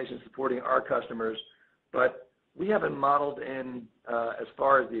organization supporting our customers, but we haven't modeled in, as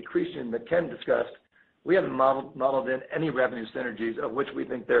far as the accretion that Ken discussed, we haven't modeled in any revenue synergies, of which we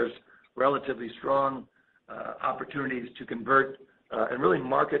think there's relatively strong opportunities to convert and really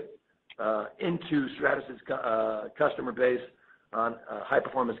market into Stratus's customer base on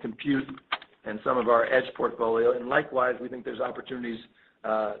high-performance compute and some of our edge portfolio. And likewise, we think there's opportunities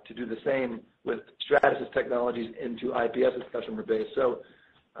to do the same with Stratus's technologies into IPS's customer base. So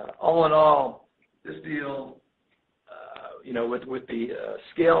all in all, this deal, with the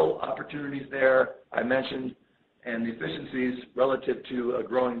scale opportunities there I mentioned and the efficiencies relative to a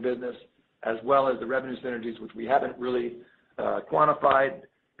growing business, as well as the revenue synergies, which we haven't really quantified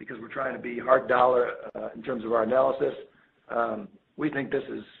because we're trying to be hard dollar in terms of our analysis, we think this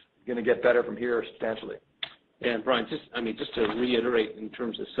is going to get better from here substantially. Yeah, and Brian, just to reiterate in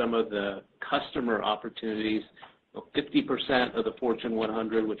terms of some of the customer opportunities, 50% of the Fortune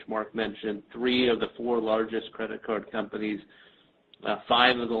 100, which Mark mentioned, 3 of the 4 largest credit card companies,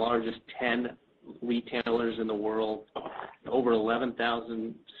 5 of the largest 10 retailers in the world, over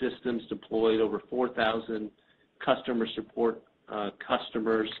 11,000 systems deployed, over 4,000 customer support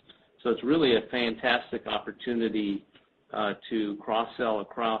customers. So it's really a fantastic opportunity to cross-sell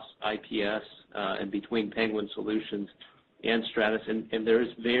across IPS and between Penguin Solutions and Stratus. And there is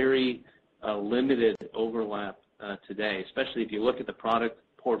very limited overlap today, especially if you look at the product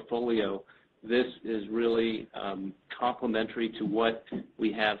portfolio. This is really complementary to what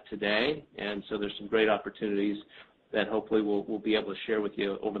we have today, and so there's some great opportunities that hopefully we'll be able to share with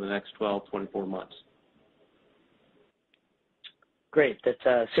you over the next 12, 24 months. Great.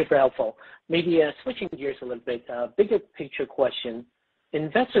 That's super helpful. Maybe switching gears a little bit, bigger picture question.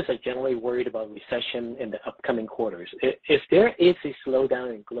 Investors are generally worried about recession in the upcoming quarters. If there is a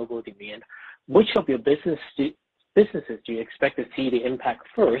slowdown in global demand, which of your businesses do you expect to see the impact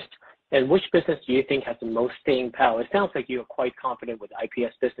first, and which business do you think has the most staying power? It sounds like you are quite confident with the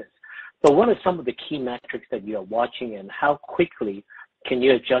IPS business, but what are some of the key metrics that you are watching, and how quickly can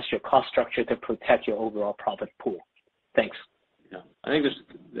you adjust your cost structure to protect your overall profit pool? Thanks. Yeah, I think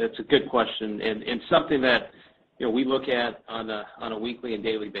that's a good question, and something that we look at on a weekly and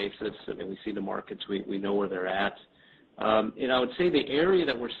daily basis. I mean, we see the markets, we know where they're at. And I would say the area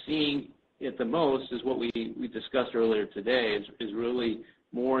that we're seeing it the most is what we discussed earlier today, is really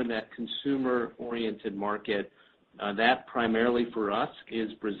more in that consumer-oriented market. That primarily for us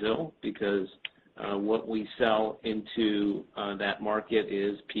is Brazil, because what we sell into that market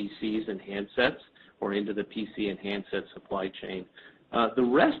is PCs and handsets, or into the PC and handset supply chain. The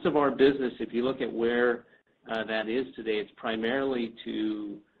rest of our business, if you look at where that is today, it's primarily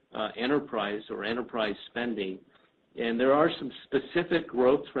to enterprise or enterprise spending. And there are some specific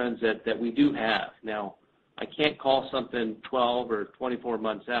growth trends that we do have. Now, I can't call something 12 or 24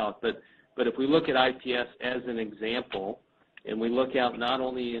 months out, but if we look at IPS as an example, and we look out not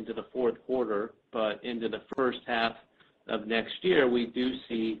only into the fourth quarter, but into the first half of next year, we do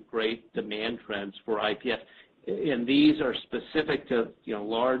see great demand trends for IPS. And these are specific to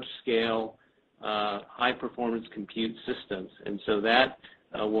large-scale, high-performance compute systems. And so that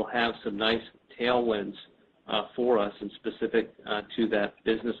will have some nice tailwinds for us and specific to that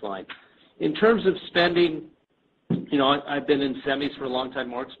business line. In terms of spending, I've been in semis for a long time.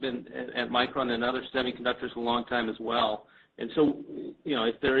 Mark's been at Micron and other semiconductors a long time as well. And so,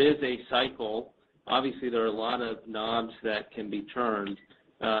 if there is a cycle, obviously there are a lot of knobs that can be turned,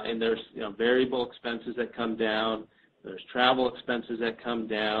 and there's variable expenses that come down, there's travel expenses that come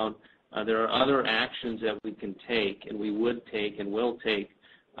down, there are other actions that we can take, and we would take and will take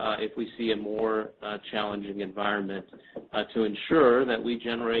if we see a more challenging environment to ensure that we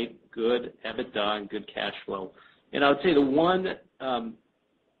generate good EBITDA and good cash flow. And I would say the one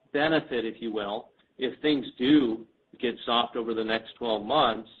benefit, if you will, if things do get soft over the next 12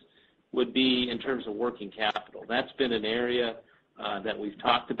 months, would be in terms of working capital. That's been an area that we've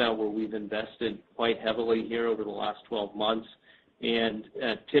talked about where we've invested quite heavily here over the last 12 months. And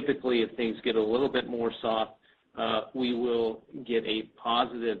typically, if things get a little bit more soft, we will get a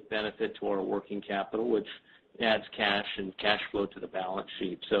positive benefit to our working capital, which adds cash and cash flow to the balance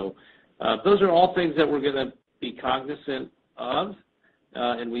sheet. So those are all things that we're going to be cognizant of,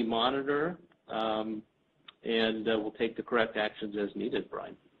 and we monitor, and we'll take the correct actions as needed,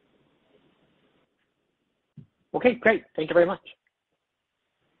 Brian. Okay, great. Thank you very much.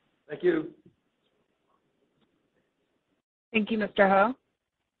 Thank you. Thank you, Mr. Ho.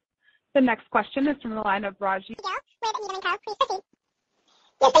 The next question is from the line of Raji. Yes, thank you for taking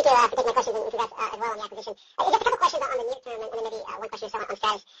my questions, and congrats as well on the acquisition. Just a couple questions on the near term, and then maybe one question or so on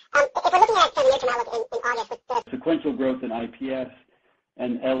status. If we're looking at the near-term outlook in August with the sequential growth in IPS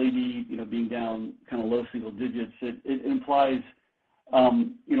and LED, being down kind of low single digits, it implies,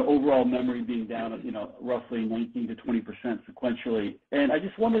 overall memory being down, roughly 19 to 20% sequentially. And I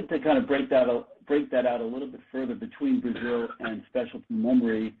just wanted to kind of break that out a little bit further between Brazil and specialty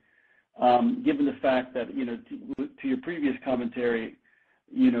memory, given the fact that, to your previous commentary,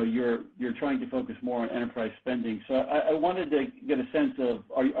 you're trying to focus more on enterprise spending. So I wanted to get a sense of,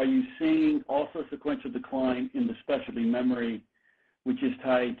 are you seeing also sequential decline in the specialty memory, which is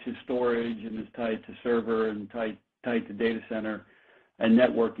tied to storage and is tied to server and tied to data center and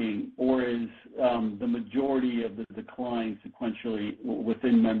networking, or is the majority of the decline sequentially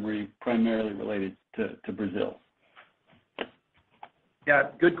within memory primarily related to Brazil?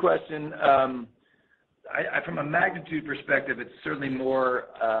 Yeah, good question. From a magnitude perspective, it's certainly more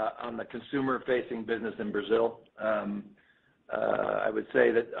on the consumer-facing business in Brazil. I would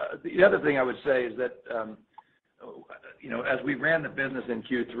say that the other thing I would say is that, as we ran the business in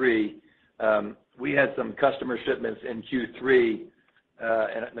Q3, we had some customer shipments in Q3,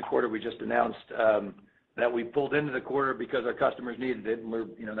 and in the quarter we just announced that we pulled into the quarter because our customers needed it, and we're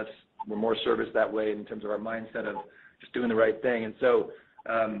more service that way in terms of our mindset of just doing the right thing. And so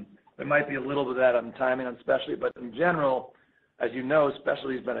there might be a little bit of that on timing on specialty, but in general, as you know,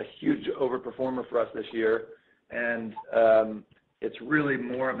 specialty has been a huge overperformer for us this year, and it's really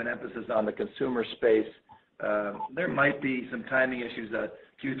more of an emphasis on the consumer space. There might be some timing issues,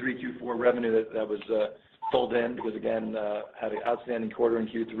 Q3, Q4 revenue that was pulled in because, again, had an outstanding quarter in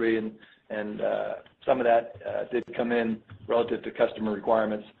Q3, and some of that did come in relative to customer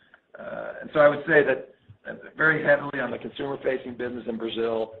requirements. And so I would say that very heavily on the consumer-facing business in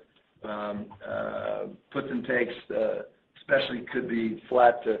Brazil, puts and takes, especially could be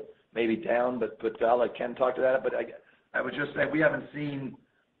flat to maybe down, but I'll let Ken talk to that. But I would just say we haven't seen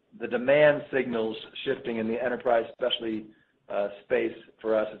the demand signals shifting in the enterprise, especially space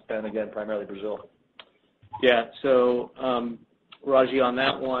for us. It's been, again, primarily Brazil. Yeah. So, Raji, on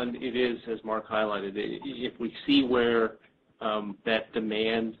that one, it is, as Mark highlighted, if we see where that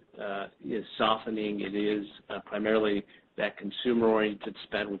demand is softening, it is primarily that consumer-oriented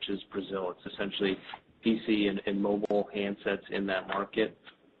spend, which is Brazil. It's essentially PC and mobile handsets in that market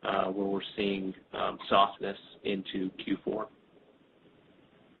where we're seeing softness into Q4.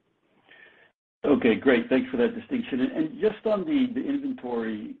 Okay, great. Thanks for that distinction. And just on the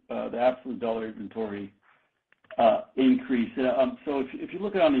inventory, the absolute dollar inventory increase. So if you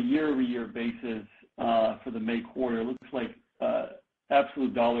look at it on a year-over-year basis for the May quarter, it looks like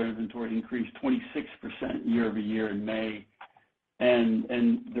absolute dollar inventory increased 26% year-over-year in May, and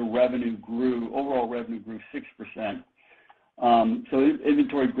the revenue grew, overall revenue grew 6%. So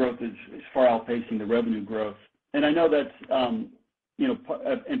inventory growth is far outpacing the revenue growth. And I know that's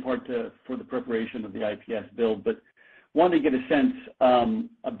in part for the preparation of the IPS build, but wanted to get a sense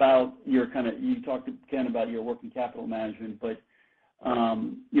about your you talked, Ken, about your working capital management, but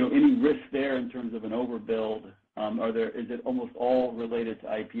any risk there in terms of an overbuild? Is it almost all related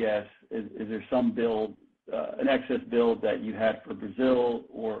to IPS? Is there some build, an excess build that you had for Brazil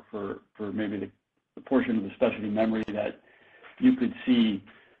or for maybe the portion of the specialty memory that you could see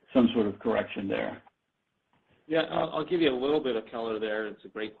some sort of correction there? Yeah, I'll give you a little bit of color there. It's a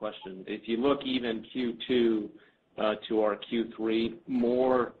great question. If you look even Q2 to our Q3,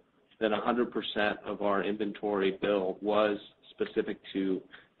 more than 100% of our inventory build was specific to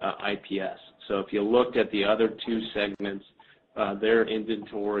IPS. So if you looked at the other two segments, their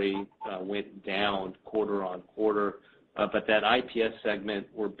inventory went down quarter on quarter. But that IPS segment,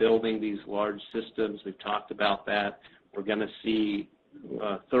 we're building these large systems. We've talked about that. We're going to see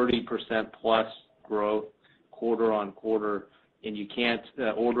 30% plus growth quarter on quarter, and you can't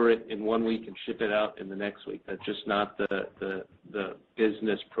order it in 1 week and ship it out in the next week. That's just not the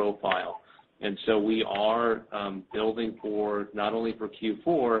business profile. And so we are building for not only for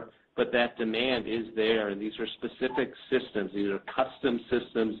Q4, but that demand is there, and these are specific systems. These are custom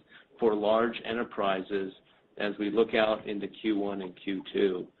systems for large enterprises as we look out into Q1 and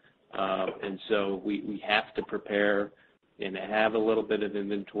Q2. And so we have to prepare and have a little bit of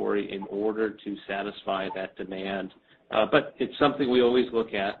inventory in order to satisfy that demand. But it's something we always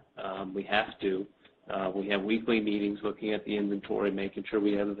look at. We have to. We have weekly meetings looking at the inventory, making sure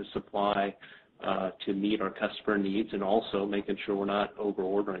we have the supply to meet our customer needs, and also making sure we're not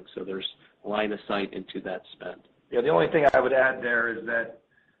over-ordering. So there's line of sight into that spend. Yeah, the only thing I would add there is that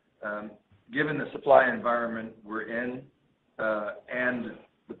given the supply environment we're in and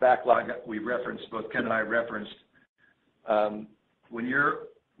the backlog that we referenced, both Ken and I referenced, when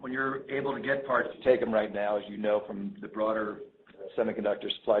you're able to get parts to take them right now, as you know from the broader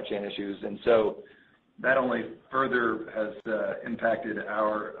semiconductor supply chain issues, and so that only further has impacted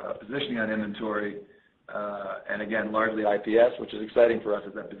our positioning on inventory, and again, largely IPS, which is exciting for us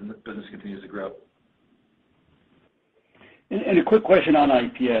as that business continues to grow. And a quick question on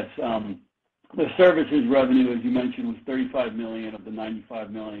IPS. The services revenue, as you mentioned, was $35 million of the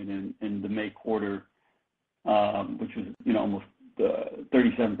 $95 million in the May quarter, which was almost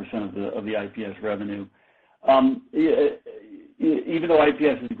 37% of the IPS revenue. Even though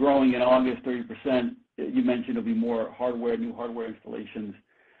IPS is growing in August 30%, you mentioned it'll be more hardware, new hardware installations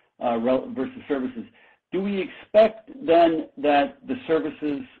versus services. Do we expect then that the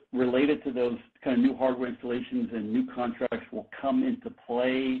services related to those kind of new hardware installations and new contracts will come into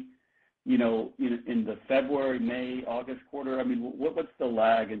play, in the February, May, August quarter? I mean, what's the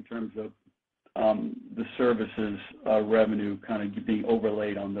lag in terms of the services revenue kind of being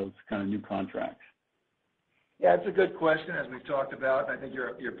overlaid on those kind of new contracts? Yeah, it's a good question, as we've talked about. I think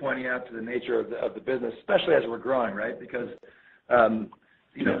you're pointing out to the nature of the business, especially as we're growing, right? Because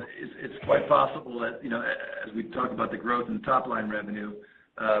it's quite possible that as we talk about the growth in top line revenue,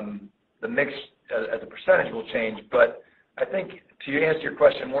 the mix as a percentage will change. But I think to answer your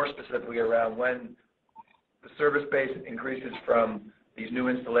question more specifically around when the service base increases from these new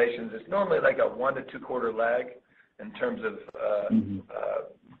installations, it's normally like a 1 to 2 quarter lag in terms of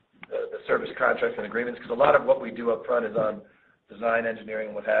the service contracts and agreements, because a lot of what we do up front is on design, engineering,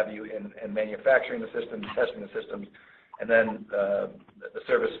 and what have you, and manufacturing the systems, testing the systems, and then the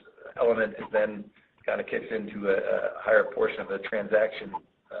service element is then kind of kicks into a higher portion of the transaction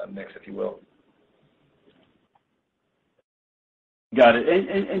mix, if you will. Got it.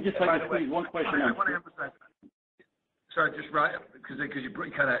 And just like one question. I want to emphasize. Sorry, just right, because you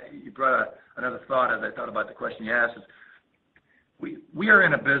brought another thought as I thought about the question you asked. We are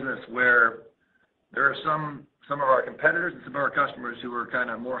in a business where there are some of our competitors and some of our customers who are kind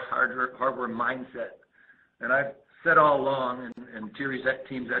of more hardware mindset. And I've said all along, and Thierry's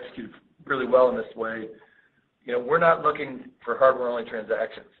teams execute really well in this way. We're not looking for hardware-only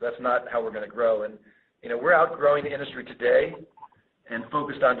transactions. That's not how we're going to grow. And we're outgrowing the industry today and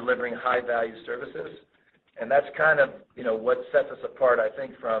focused on delivering high-value services. And that's kind of what sets us apart, I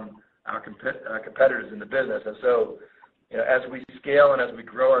think, from our competitors in the business. And so, as we scale and as we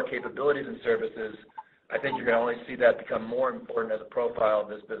grow our capabilities and services, I think you're going to only see that become more important as a profile of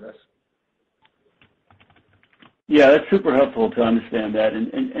this business. Yeah, that's super helpful to understand that.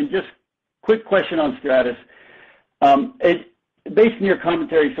 And just quick question on Stratus. Based on your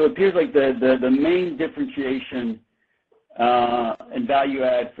commentary, so it appears like the main differentiation and value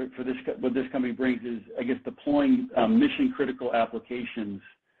add for this, what this company brings is, I guess, deploying mission critical applications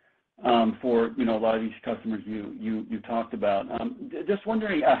for a lot of these customers you talked about. Just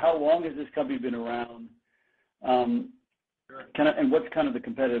wondering, how long has this company been around? And what's kind of the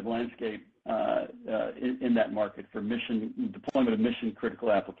competitive landscape in that market for deployment of mission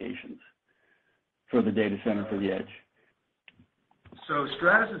critical applications for the data center, for the edge? So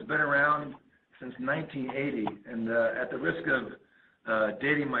Stratus has been around since 1980, and at the risk of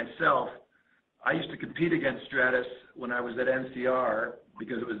dating myself, I used to compete against Stratus when I was at NCR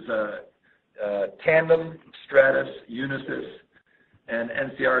because it was Tandem, Stratus, Unisys, and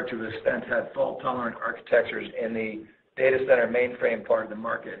NCR to an extent had fault-tolerant architectures in the data center mainframe part of the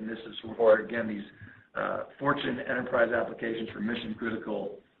market, and this is for, again, these Fortune enterprise applications for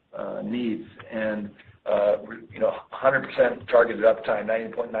mission-critical needs, and 100% targeted uptime,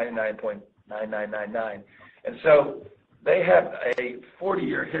 99.9999. And so they have a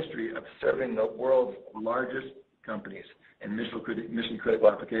 40-year history of serving the world's largest companies in mission-critical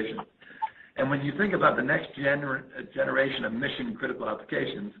applications. And when you think about the next generation of mission-critical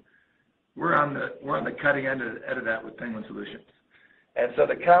applications, we're on the cutting edge of that with Penguin Solutions. And so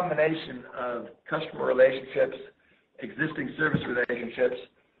the combination of customer relationships, existing service relationships,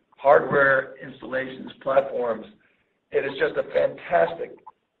 hardware installations, platforms, it is just a fantastic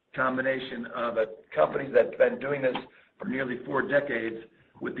combination of a company that's been doing this for nearly 4 decades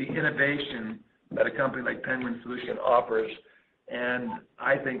with the innovation that a company like Penguin Solutions offers. And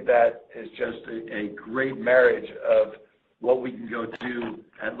I think that is just a great marriage of what we can go do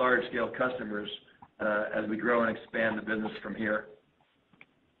at large-scale customers as we grow and expand the business from here.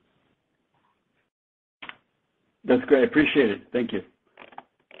 That's great. Appreciate it. Thank you.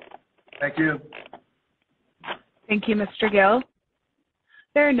 Thank you. Thank you, Mr. Gill.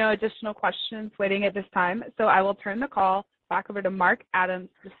 There are no additional questions waiting at this time, so I will turn the call back over to Mark Adams,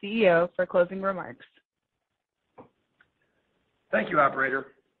 the CEO, for closing remarks. Thank you, operator.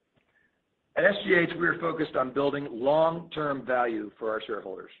 At SGH, we are focused on building long-term value for our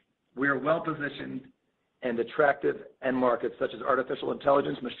shareholders. We are well-positioned and attractive end markets such as artificial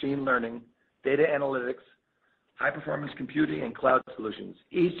intelligence, machine learning, data analytics, high-performance computing, and cloud solutions,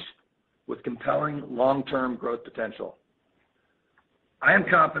 each with compelling long-term growth potential. I am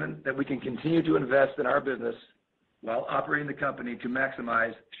confident that we can continue to invest in our business while operating the company to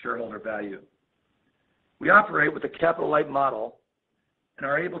maximize shareholder value. We operate with a capital-light model and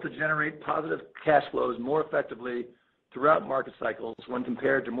are able to generate positive cash flows more effectively throughout market cycles when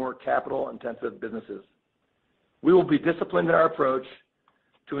compared to more capital-intensive businesses. We will be disciplined in our approach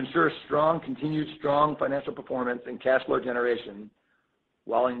to ensure continued strong financial performance and cash flow generation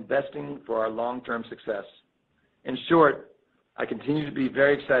while investing for our long-term success. In short, I continue to be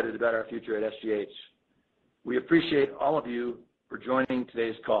very excited about our future at SGH. We appreciate all of you for joining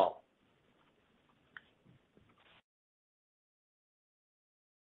today's call.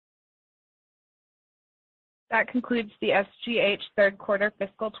 That concludes the SGH third quarter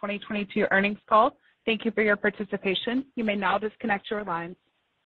fiscal 2022 earnings call. Thank you for your participation. You may now disconnect your lines.